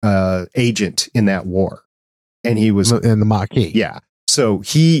agent in that war. And he was in the Maquis. Yeah. So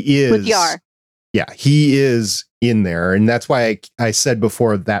he is with Yar. Yeah, he is in there. And that's why I said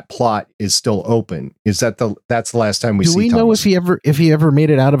before that plot is still open. Is that that's the last time we see Do we Thomas. know if he ever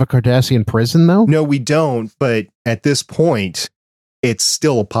made it out of a Cardassian prison though? No, we don't, but at this point it's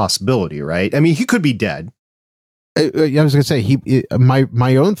still a possibility, right? I mean, he could be dead. I was going to say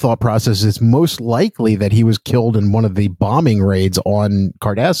my own thought process is most likely that he was killed in one of the bombing raids on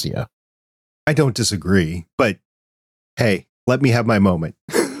Cardassia. I don't disagree, but hey, let me have my moment.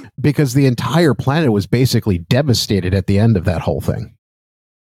 Because the entire planet was basically devastated at the end of that whole thing.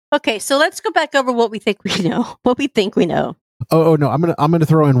 Okay, so let's go back over what we think we know. What we think we know. Oh no, I'm gonna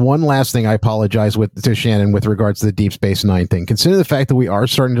throw in one last thing. I apologize to Shannon with regards to the Deep Space Nine thing. Consider the fact that we are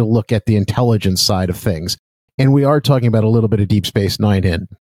starting to look at the intelligence side of things, and we are talking about a little bit of Deep Space Nine in.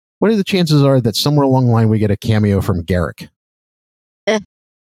 What are the chances are that somewhere along the line we get a cameo from Garrick?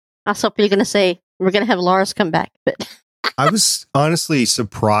 I was hoping you're going to say we're going to have Lars come back, but I was honestly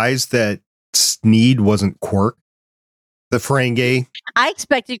surprised that Sneed wasn't Quark, the Ferengi. I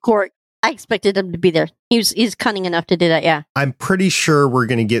expected Quark. I expected him to be there. He's cunning enough to do that. Yeah, I'm pretty sure we're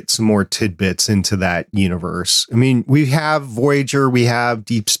going to get some more tidbits into that universe. I mean, we have Voyager, we have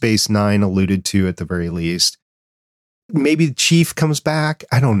Deep Space Nine alluded to at the very least. Maybe the Chief comes back.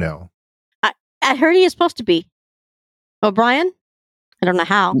 I don't know. I heard he is supposed to be O'Brien. I don't know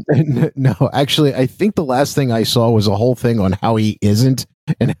how. No, actually, I think the last thing I saw was a whole thing on how he isn't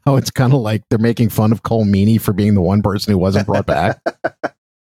and how it's kind of like they're making fun of Cole Meany for being the one person who wasn't brought back.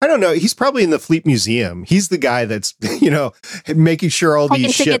 I don't know. He's probably in the Fleet Museum. He's the guy that's, making sure all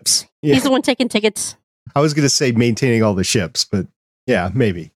these ships. Yeah. He's the one taking tickets. I was going to say maintaining all the ships, but yeah,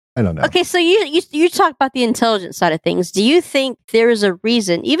 maybe. I don't know. Okay, so you talk about the intelligence side of things. Do you think there is a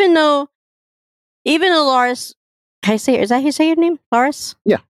reason, even though Lars... Can I say, is that how you say your name? Lars?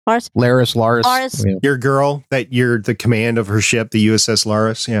 Yeah. Lars? Laris. Yeah. Your girl, that you're the command of her ship, the USS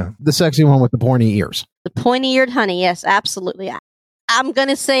Laris. Yeah. The sexy one with the pointy ears. The pointy-eared honey. Yes, absolutely. I'm going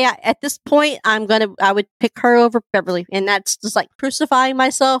to say at this point, I would pick her over Beverly. And that's just like crucifying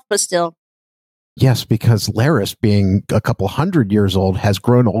myself, but still. Yes, because Laris, being a couple 100 years old, has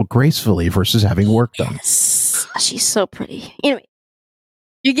grown old gracefully versus having work done. Yes. She's so pretty. Anyway.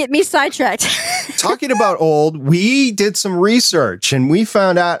 You get me sidetracked. Talking about old, we did some research and we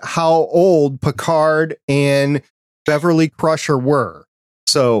found out how old Picard and Beverly Crusher were.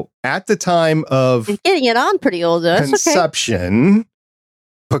 So at the time of getting it on pretty old, though. conception,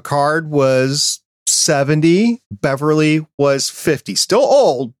 Picard was 70, Beverly was 50. Still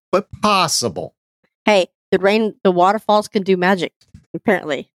old, but possible. Hey, the waterfalls can do magic,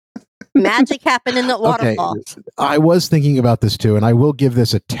 apparently. Magic happened in the waterfall. Okay. I was thinking about this too, and I will give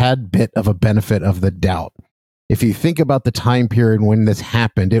this a tad bit of a benefit of the doubt. If you think about the time period when this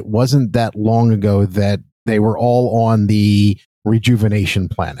happened, it wasn't that long ago that they were all on the rejuvenation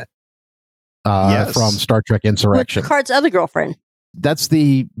planet from Star Trek Insurrection. Picard's other girlfriend. that's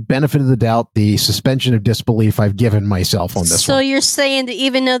the benefit of the doubt, the suspension of disbelief I've given myself on this so one. you're saying that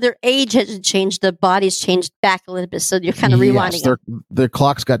even though their age hasn't changed, the body's changed back a little bit. So you're kind of rewinding it. Their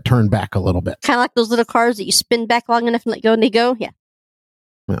clocks got turned back a little bit. Kind of like those little cars that you spin back long enough and let go and they go. Yeah.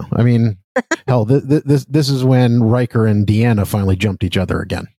 Well, I mean, hell, this is when Riker and Deanna finally jumped each other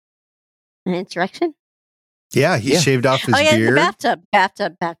again. An insurrection? Yeah, he shaved off his beard. beard. The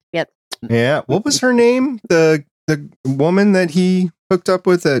bathtub. Yep. Yeah. What was her name? The woman that he hooked up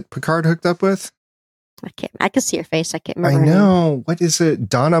with, that Picard hooked up with? I can see her face. I can't remember. I know. What is it?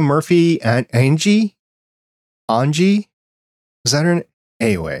 Donna Murphy and Angie? Is that her name?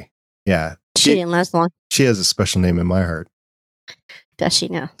 Anyway, yeah. She didn't last long. She has a special name in my heart. Does she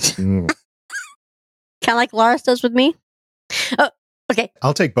now? Kind of like Lars does with me. Oh, okay.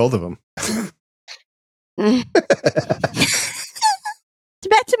 I'll take both of them. Back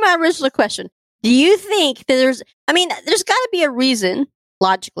to my original question. Do you think that there's got to be a reason,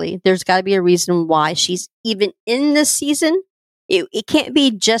 logically, there's got to be a reason why she's even in this season. It can't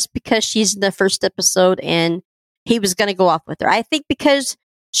be just because she's in the first episode and he was going to go off with her. I think because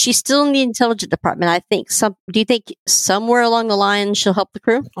she's still in the intelligence department. Do you think somewhere along the line she'll help the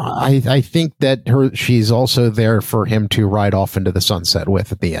crew? I think that she's also there for him to ride off into the sunset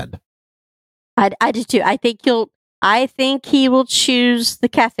with at the end. I do too. I think he will choose the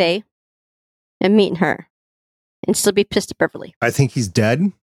cafe and meet her and still be pissed at Beverly. I think he's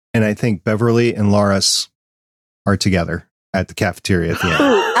dead, and I think Beverly and Loris are together at the cafeteria at the end.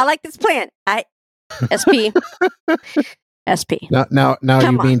 Ooh, I like this plan. SP. Now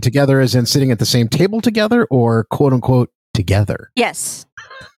you mean together as in sitting at the same table together, or quote unquote together? Yes.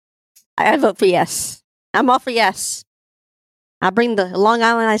 I vote for yes. I'm all for yes. I'll bring the Long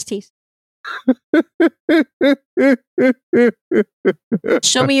Island iced teas.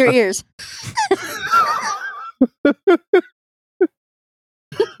 Show me your ears.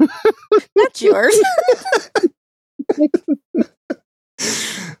 That's yours.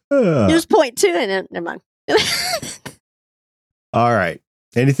 There's point two in it. Never mind. All right.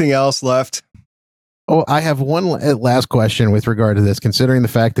 Anything else left? Oh, I have one last question with regard to this, considering the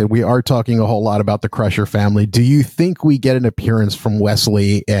fact that we are talking a whole lot about the Crusher family. Do you think we get an appearance from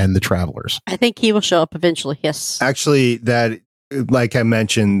Wesley and the Travelers? I think he will show up eventually, yes. Actually, that, like I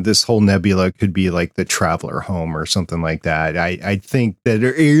mentioned, this whole nebula could be like the Traveler home or something like that. I think that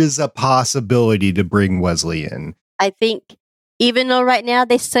there is a possibility to bring Wesley in. I think, even though right now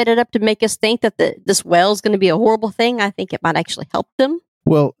they set it up to make us think that this well is going to be a horrible thing, I think it might actually help them.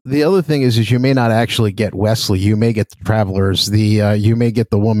 Well, the other thing is you may not actually get Wesley. You may get the Travelers. You may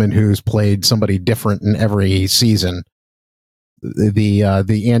get the woman who's played somebody different in every season.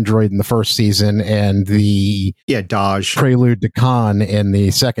 The android in the first season and the Dodge prelude to Khan in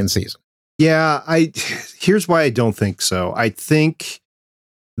the second season. Yeah, here's why I don't think so. I think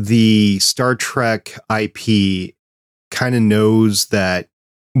the Star Trek IP kind of knows that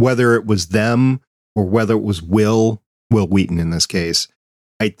whether it was them or whether it was Will Wheaton in this case,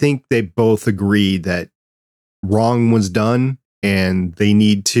 I think they both agree that wrong was done and they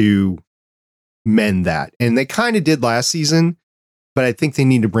need to mend that. And they kind of did last season, but I think they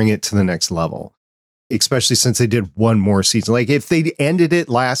need to bring it to the next level, especially since they did one more season. Like if they ended it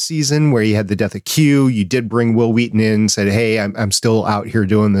last season where you had the death of Q, you did bring Will Wheaton in, said, hey, I'm still out here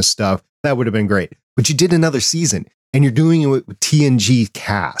doing this stuff. That would have been great. But you did another season and you're doing it with TNG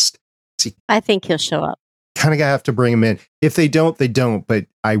cast. See, I think he'll show up. Kind of gotta have to bring him in. If they don't, they don't. But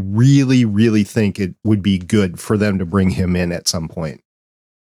I really, really think it would be good for them to bring him in at some point.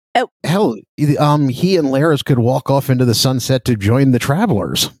 Oh. Hell, he and Laris could walk off into the sunset to join the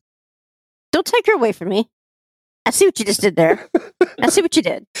Travelers. Don't take her away from me. I see what you just did there. I see what you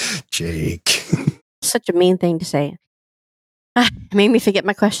did. Jake. Such a mean thing to say. It made me forget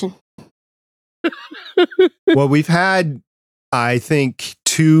my question. Well, we've had, I think,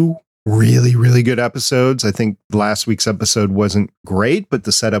 2 really, really good episodes. I think last week's episode wasn't great, but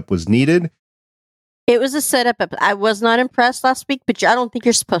the setup was needed. It was a setup. I was not impressed last week, but I don't think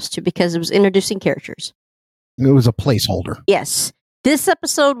you're supposed to because it was introducing characters. It was a placeholder. Yes. This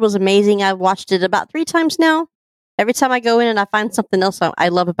episode was amazing. I've watched it about 3 times now. Every time I go in and I find something else I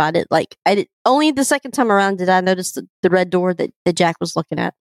love about it. Like only the second time around did I notice the red door that Jack was looking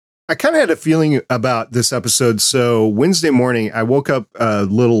at. I kind of had a feeling about this episode. So Wednesday morning, I woke up a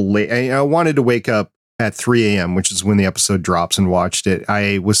little late. I wanted to wake up at 3 a.m., which is when the episode drops, and watched it.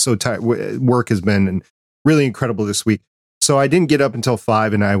 I was so tired. Work has been really incredible this week. So I didn't get up until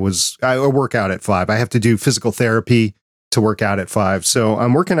 5, and I work out at 5. I have to do physical therapy to work out at 5. So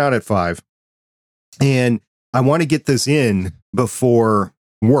I'm working out at 5, and I want to get this in before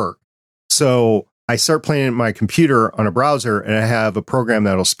work. So I start playing it on my computer on a browser, and I have a program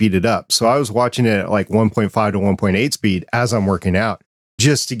that'll speed it up. So I was watching it at like 1.5 to 1.8 speed as I'm working out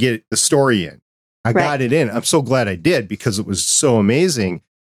just to get the story in. I got it in. I'm so glad I did because it was so amazing.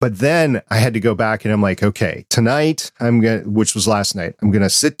 But then I had to go back and I'm like, okay, tonight which was last night, I'm going to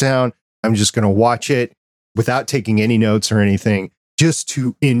sit down. I'm just going to watch it without taking any notes or anything, just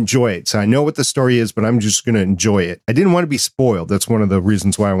to enjoy it. So I know what the story is, but I'm just going to enjoy it. I didn't want to be spoiled. That's one of the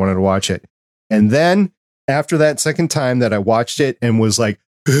reasons why I wanted to watch it. And then after that second time that I watched it and was like,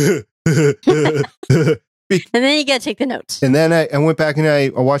 and then you got to take the notes. And then I went back and I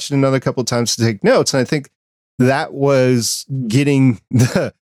watched it another couple of times to take notes. And I think that was getting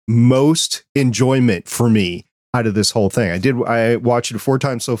the most enjoyment for me out of this whole thing. I watched it 4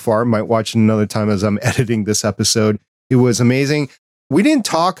 times so far. Might watch it another time as I'm editing this episode. It was amazing. We didn't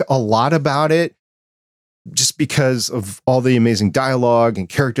talk a lot about it just because of all the amazing dialogue and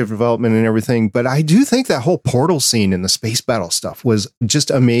character development and everything. But I do think that whole portal scene in the space battle stuff was just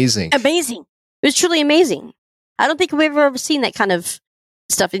amazing. Amazing. It was truly amazing. I don't think we've ever seen that kind of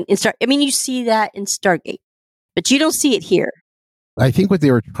stuff in Star. I mean, you see that in Stargate, but you don't see it here. I think what they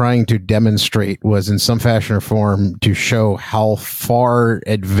were trying to demonstrate was in some fashion or form to show how far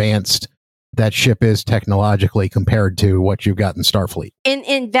advanced that ship is technologically compared to what you've got in Starfleet.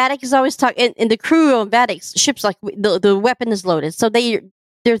 And Vatic is always talking, and the crew on Vatic's ship's like, the weapon is loaded. So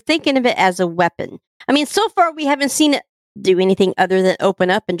they're thinking of it as a weapon. I mean, so far we haven't seen it do anything other than open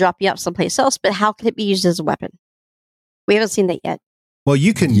up and drop you out someplace else, but how could it be used as a weapon? We haven't seen that yet. Well,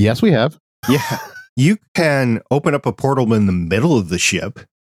 you can. Yes, we have. Yeah. You can open up a portal in the middle of the ship.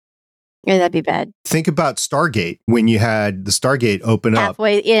 Yeah, that'd be bad. Think about Stargate when you had the Stargate open up.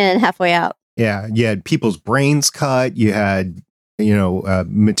 Halfway in, halfway out. Yeah. You had people's brains cut. You had,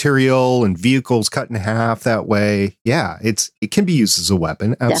 material and vehicles cut in half that way. Yeah. It can be used as a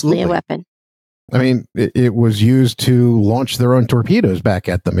weapon. Absolutely. Definitely a weapon. I mean, it was used to launch their own torpedoes back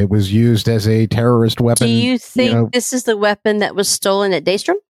at them. It was used as a terrorist weapon. Do you think this is the weapon that was stolen at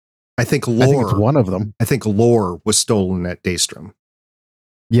Daystrom? I think I think it's one of them. I think lore was stolen at Daystrom.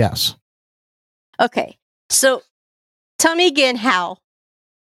 Yes. Okay. So tell me again how,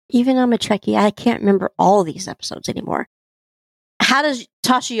 even though I'm a Trekkie, I can't remember all these episodes anymore. How does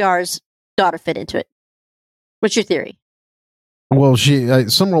Tasha Yar's daughter fit into it? What's your theory? Well, she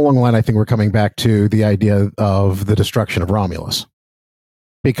somewhere along the line, I think we're coming back to the idea of the destruction of Romulus.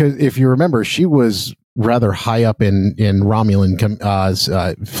 Because if you remember, she was rather high up in Romulan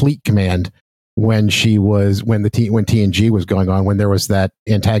fleet command when TNG was going on, when there was that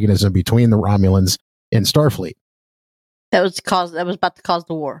antagonism between the Romulans and Starfleet. That was about to cause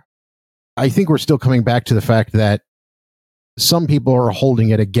the war. I think we're still coming back to the fact that some people are holding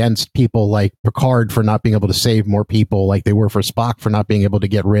it against people like Picard for not being able to save more people, like they were for Spock for not being able to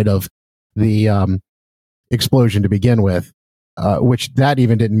get rid of the explosion to begin with. Which that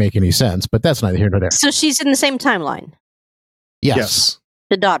even didn't make any sense, but that's neither here nor there. So she's in the same timeline? Yes.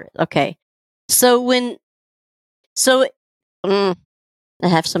 The daughter. Okay. I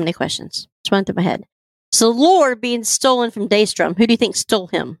have so many questions. Just went through my head. So lore being stolen from Daystrom, who do you think stole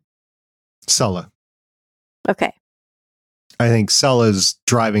him? Sella. Okay. I think Sella's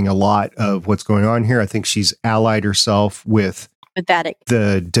driving a lot of what's going on here. I think she's allied herself with Vatic.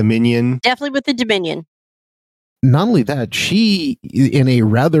 The Dominion. Definitely with the Dominion. Not only that, she, in a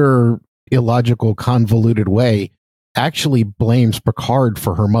rather illogical, convoluted way, actually blames Picard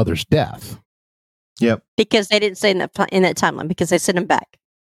for her mother's death. Yep. Because they didn't say in that timeline, because they sent him back.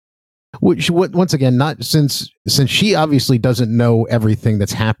 Which, once again, not since she obviously doesn't know everything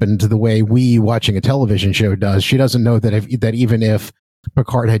that's happened the way we watching a television show does. She doesn't know that even if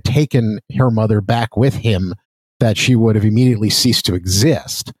Picard had taken her mother back with him, that she would have immediately ceased to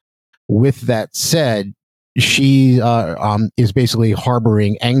exist. With that said, she is basically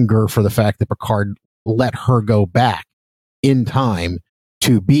harboring anger for the fact that Picard let her go back in time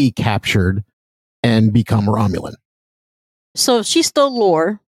to be captured and become Romulan. So if she stole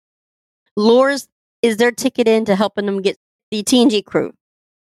lore is their ticket into helping them get the TNG crew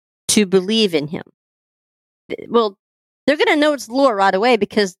to believe in him. Well, they're going to know it's lore right away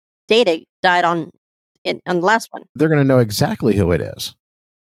because Data died on the last one. They're going to know exactly who it is.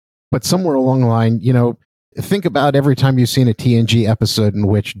 But somewhere along the line, think about every time you've seen a TNG episode in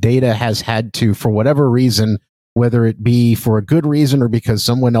which Data has had to, for whatever reason, whether it be for a good reason or because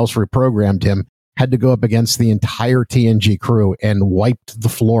someone else reprogrammed him, had to go up against the entire TNG crew and wiped the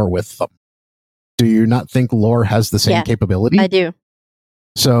floor with them. Do you not think lore has the same capability? I do.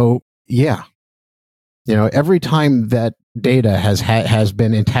 So, yeah. Every time that Data has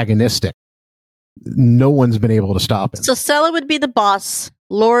been antagonistic, no one's been able to stop him. So Sella would be the boss.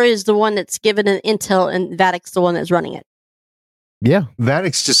 Laura is the one that's given an intel, and Vadic's the one that's running it. Yeah.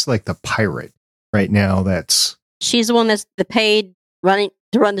 Vadic's just like the pirate right now. She's the one that's the paid to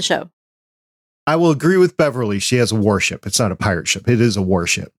run the show. I will agree with Beverly. She has a warship. It's not a pirate ship. It is a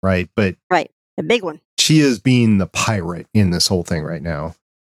warship, right? But right, a big one. She is being the pirate in this whole thing right now.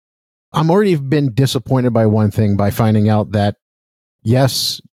 I'm already been disappointed by one thing, by finding out that,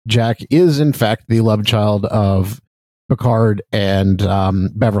 yes, Jack is in fact the love child of Picard and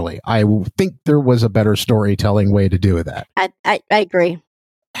Beverly. I think there was a better storytelling way to do that. I agree.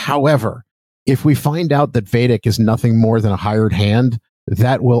 However, if we find out that Vadic is nothing more than a hired hand,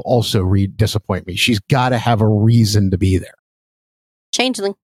 that will also disappoint me. She's got to have a reason to be there.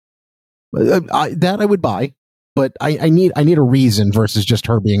 Changeling. That I would buy, but I need a reason versus just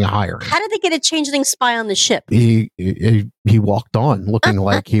her being a hired. How did they get a changeling spy on the ship? He walked on looking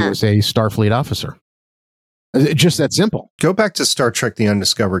like he was a Starfleet officer. Just that simple. Go back to Star Trek: The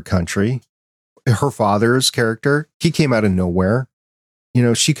Undiscovered Country. Her father's character, he came out of nowhere. You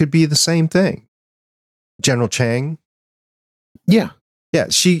know, she could be the same thing. General Chang. Yeah. Yeah,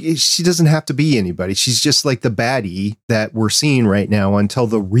 she doesn't have to be anybody. She's just like the baddie that we're seeing right now until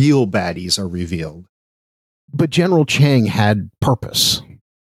the real baddies are revealed. But General Chang had purpose.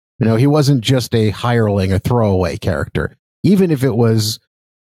 You know, he wasn't just a hireling, a throwaway character. Even if it was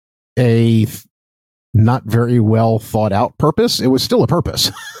a not very well thought out purpose, it was still a purpose.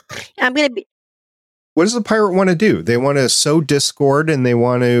 What does the pirate want to do? They want to sow discord and they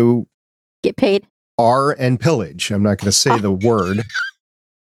want to get paid. And pillage. I'm not going to say the word.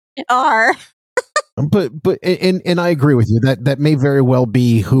 But I agree with you that may very well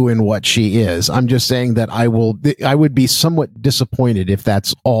be who and what she is. I'm just saying that I would be somewhat disappointed if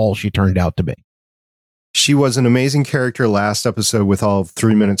that's all she turned out to be. She was an amazing character last episode with all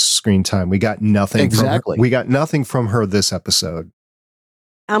 3 minutes screen time. We got nothing. Exactly. From her. We got nothing from her this episode.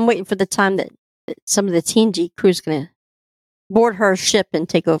 I'm waiting for the time that some of the TNG crew's going to board her ship and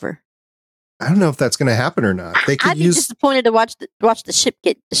take over. I don't know if that's going to happen or not. I'd be disappointed to watch the ship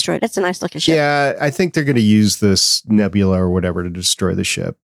get destroyed. That's a nice looking ship. Yeah, I think they're going to use this nebula or whatever to destroy the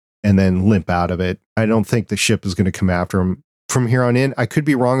ship and then limp out of it. I don't think the ship is going to come after them from here on in. I could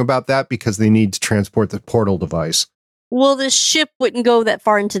be wrong about that because they need to transport the portal device. Well, the ship wouldn't go that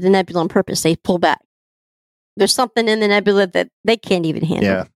far into the nebula on purpose. They pull back. There's something in the nebula that they can't even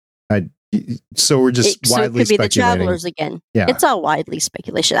handle. Yeah. So we're just widely speculating. So it could be the travelers again. Yeah. It's all widely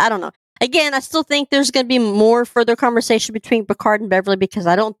speculation. I don't know. Again, I still think there's going to be more further conversation between Picard and Beverly because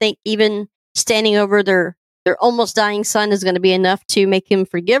I don't think even standing over their almost dying son is going to be enough to make him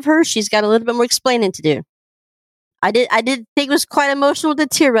forgive her. She's got a little bit more explaining to do. I did think it was quite emotional with the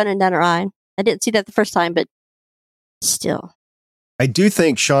tear running down her eye. I didn't see that the first time, but still. I do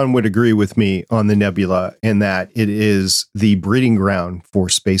think Sean would agree with me on the nebula in that it is the breeding ground for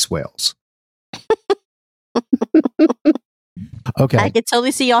space whales. Okay. I could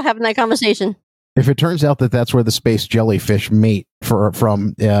totally see y'all having that conversation. If it turns out that that's where the space jellyfish mate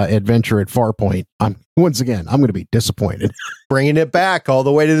from Adventure at Farpoint, I'm going to be disappointed. Bringing it back all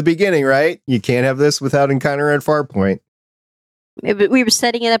the way to the beginning, right? You can't have this without Encounter at Farpoint. We were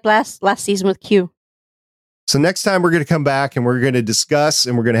setting it up last season with Q. So next time we're going to come back and we're going to discuss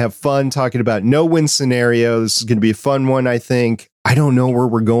and we're going to have fun talking about no-win scenarios. This is going to be a fun one, I think. I don't know where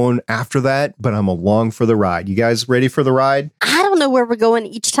we're going after that, but I'm along for the ride. You guys ready for the ride? I don't know where we're going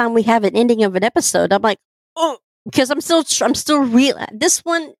each time we have an ending of an episode. I'm like, oh, because I'm still real. This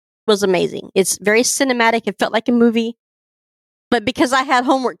one was amazing. It's very cinematic. It felt like a movie. But because I had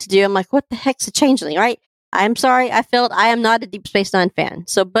homework to do, I'm like, what the heck's a changeling, right? I'm sorry. I am not a Deep Space Nine fan.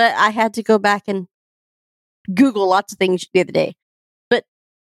 But I had to go back and Google lots of things the other day. But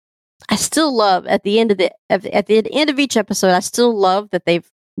I still love at the end of each episode, I still love that they've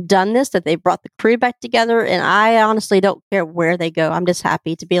done this, that they've brought the crew back together, and I honestly don't care where they go. I'm just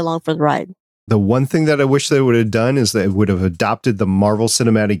happy to be along for the ride. The one thing that I wish they would have done is they would have adopted the Marvel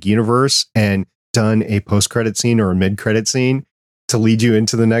Cinematic Universe and done a post-credit scene or a mid-credit scene to lead you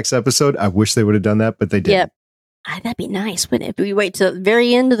into the next episode. I wish they would have done that, but they didn't. Yep. That'd be nice, wouldn't it? If we wait till the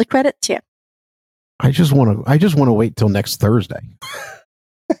very end of the credits, yeah. I just want to wait till next Thursday.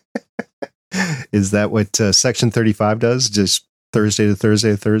 Is that what Section 35 does? Just Thursday to Thursday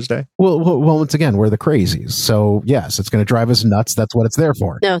to Thursday? Well, once again, we're the crazies. So, yes, it's going to drive us nuts. That's what it's there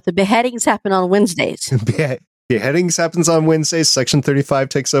for. No, the beheadings happen on Wednesdays. Beheadings happens on Wednesdays. Section 35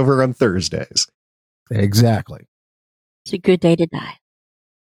 takes over on Thursdays. Exactly. It's a good day to die.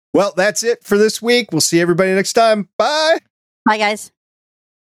 Well, that's it for this week. We'll see everybody next time. Bye. Bye, guys.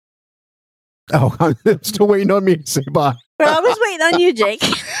 Oh, I'm still waiting on me to say bye. Well, I was waiting on you, Jake.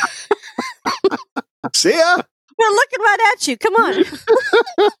 See ya. They're looking right at you. Come on.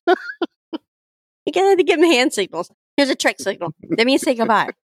 You gotta give them hand signals. Here's a trick signal. That means say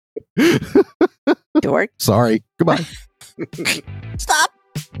goodbye. Dork. Sorry. Goodbye. Stop.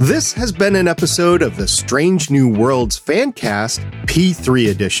 This has been an episode of the Strange New Worlds Fancast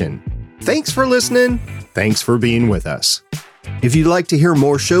P3 edition. Thanks for listening. Thanks for being with us. If you'd like to hear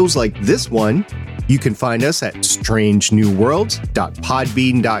more shows like this one, you can find us at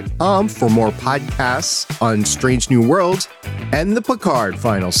strangenewworlds.podbean.com for more podcasts on Strange New Worlds and the Picard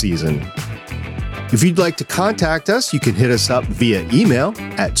final season. If you'd like to contact us, you can hit us up via email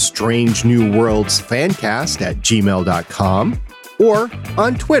at strangenewworldsfancast@gmail.com or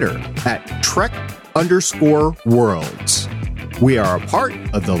on Twitter at Trek_Worlds. We are a part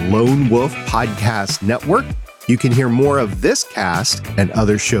of the Lone Wolf Podcast Network. You can hear more of this cast and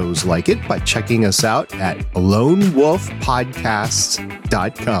other shows like it by checking us out at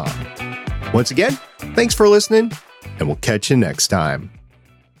lonewolfpodcasts.com. Once again, thanks for listening, and we'll catch you next time.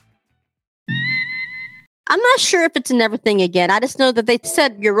 I'm not sure if it's an everything again. I just know that they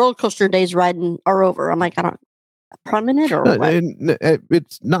said your roller coaster days riding are over. I'm like, I don't permanent or what?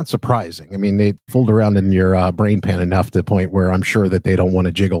 It's not surprising. I mean, they fooled around in your brain pan enough to the point where I'm sure that they don't want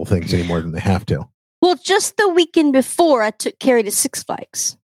to jiggle things any more than they have to. Well, just the weekend before, I took Carrie to Six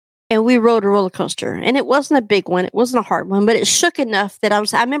Flags, and we rode a roller coaster. And it wasn't a big one; it wasn't a hard one, but it shook enough that I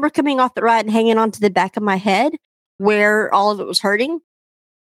remember coming off the ride and hanging onto the back of my head where all of it was hurting.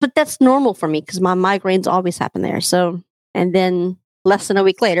 But that's normal for me because my migraines always happen there. So, and then less than a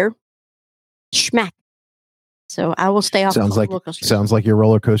week later, schmack. So I will stay off. Sounds roller coaster. Sounds like your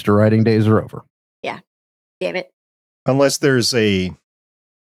roller coaster riding days are over. Yeah, damn it. Unless there's a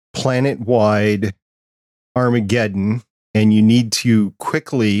planet-wide Armageddon and you need to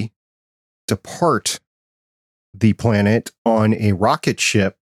quickly depart the planet on a rocket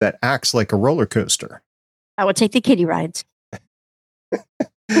ship that acts like a roller coaster. I would take the kiddie rides.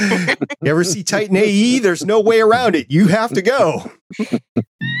 You ever see Titan AE? There's no way around it. You have to go.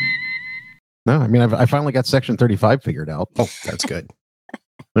 No, I mean, I finally got Section 35 figured out. Oh, that's good.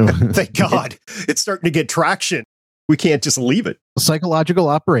 Thank God. It's starting to get traction. We can't just leave it. Psychological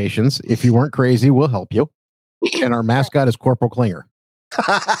operations, if you weren't crazy, will help you. And our mascot is Corporal Klinger.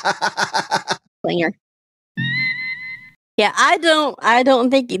 Klinger. Yeah, I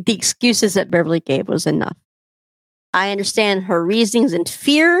don't think the excuses that Beverly gave was enough. I understand her reasonings and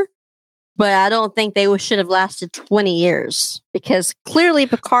fear, but I don't think they should have lasted 20 years because clearly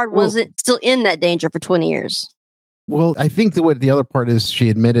Picard wasn't still in that danger for 20 years. Well, I think the other part is she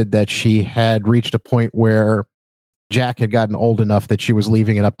admitted that she had reached a point where Jack had gotten old enough that she was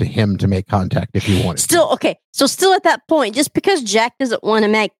leaving it up to him to make contact if he wanted. Okay. So still at that point, just because Jack doesn't want to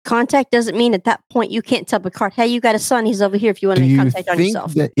make contact doesn't mean at that point you can't tell Picard, hey, you got a son, he's over here if you want to make contact on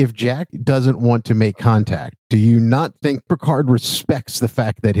yourself. That if Jack doesn't want to make contact, do you not think Picard respects the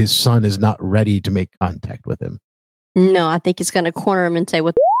fact that his son is not ready to make contact with him? No, I think he's going to corner him and say,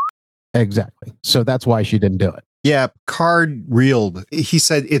 what? Exactly. So that's why she didn't do it. Yeah, Picard reeled. He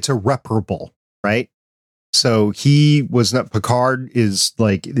said it's irreparable, right? So Picard is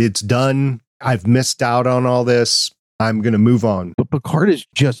like, it's done. I've missed out on all this. I'm going to move on. But Picard is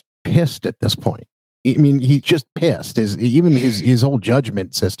just pissed at this point. I mean, he's just pissed. Even his whole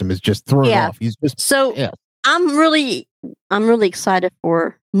judgment system is just thrown off. He's just pissed. I'm really excited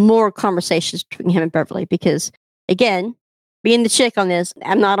for more conversations between him and Beverly because, again, being the chick on this,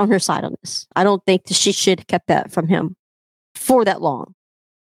 I'm not on her side on this. I don't think that she should have kept that from him for that long.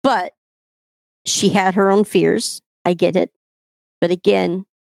 But she had her own fears. I get it. But again,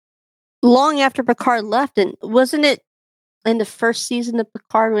 long after Picard left, and wasn't it in the first season of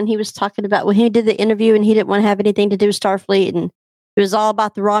Picard when he was talking about when he did the interview and he didn't want to have anything to do with Starfleet and it was all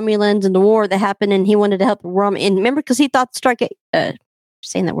about the Romulans and the war that happened and he wanted to help the and remember because he thought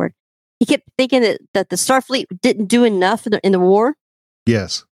saying that word. He kept thinking that the Starfleet didn't do enough in the war.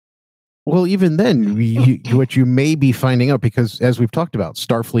 Yes. Well, even then, what you may be finding out, because as we've talked about,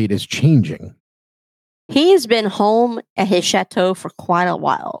 Starfleet is changing. He's been home at his chateau for quite a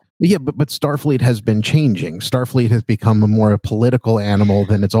while. Yeah, but Starfleet has been changing. Starfleet has become a more political animal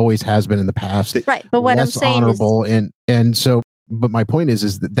than it's always has been in the past. Right, but what I'm saying honorable and so. But my point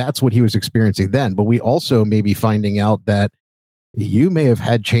is that that's what he was experiencing then. But we also may be finding out that you may have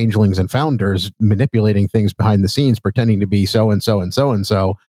had changelings and founders manipulating things behind the scenes, pretending to be so and so and so and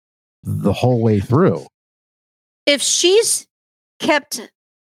so the whole way through. If she's kept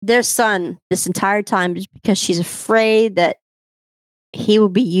their son this entire time just because she's afraid that he will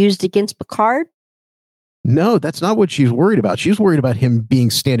be used against Picard? No, that's not what she's worried about. She's worried about him being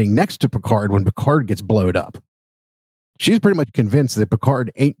standing next to Picard when Picard gets blowed up. she's pretty much convinced that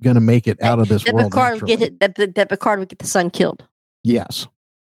Picard ain't going to make it out of this world. Picard that Picard would get the son killed. Yes.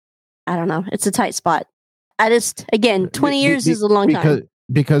 I don't know. It's a tight spot. Again, 20 years is a long time.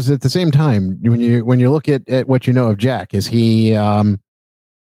 Because at the same time, when you look at what you know of Jack, is he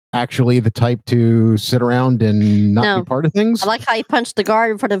actually the type to sit around and not be part of things? I like how he punched the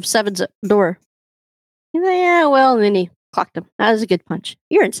guard in front of Seven's door. He's like, yeah, well, and then he clocked him. That was a good punch.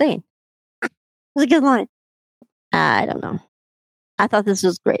 You're insane. That was a good line. I don't know. I thought this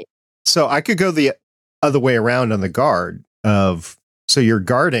was great. So I could go the other way around on the guard so you're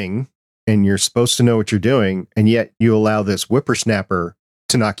guarding and you're supposed to know what you're doing, and yet you allow this whippersnapper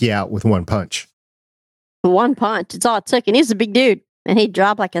to knock you out with one punch. One punch. It's all it took. And he's a big dude. And he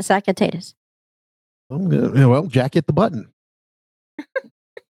dropped like a sack of potatoes. Well, Jack hit the button.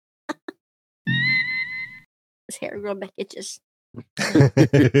 His hair growing back itches.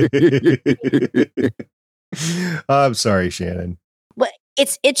 I'm sorry, Shannon. But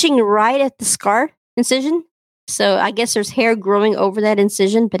it's itching right at the scar incision. So I guess there's hair growing over that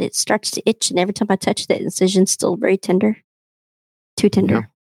incision, but it starts to itch. And every time I touch that incision, it's still very tender. Too tender. Yeah.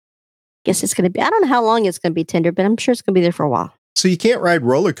 Guess it's going to be, I don't know how long it's going to be tender, but I'm sure it's going to be there for a while. So you can't ride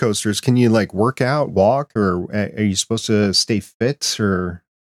roller coasters. Can you like work out, walk, or are you supposed to stay fit? Or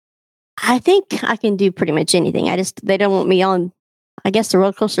I think I can do pretty much anything. They don't want me on, I guess, the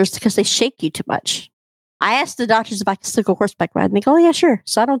roller coasters because they shake you too much. I asked the doctors if I could still go horseback ride, and they go, oh yeah, sure.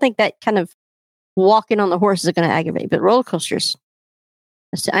 So I don't think that kind of walking on the horse is going to aggravate, but roller coasters.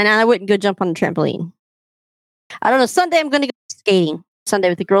 And I wouldn't go jump on a trampoline. I don't know. Sunday I'm going to go skating. Sunday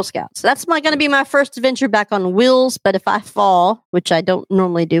with the Girl Scouts. So that's going to be my first adventure back on wheels. But if I fall, which I don't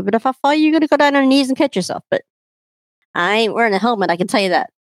normally do, but if I fall, you're going to go down on your knees and catch yourself. But I ain't wearing a helmet. I can tell you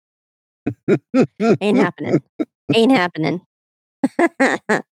that. Ain't happening. Ain't happening.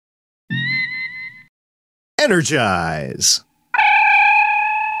 Energize.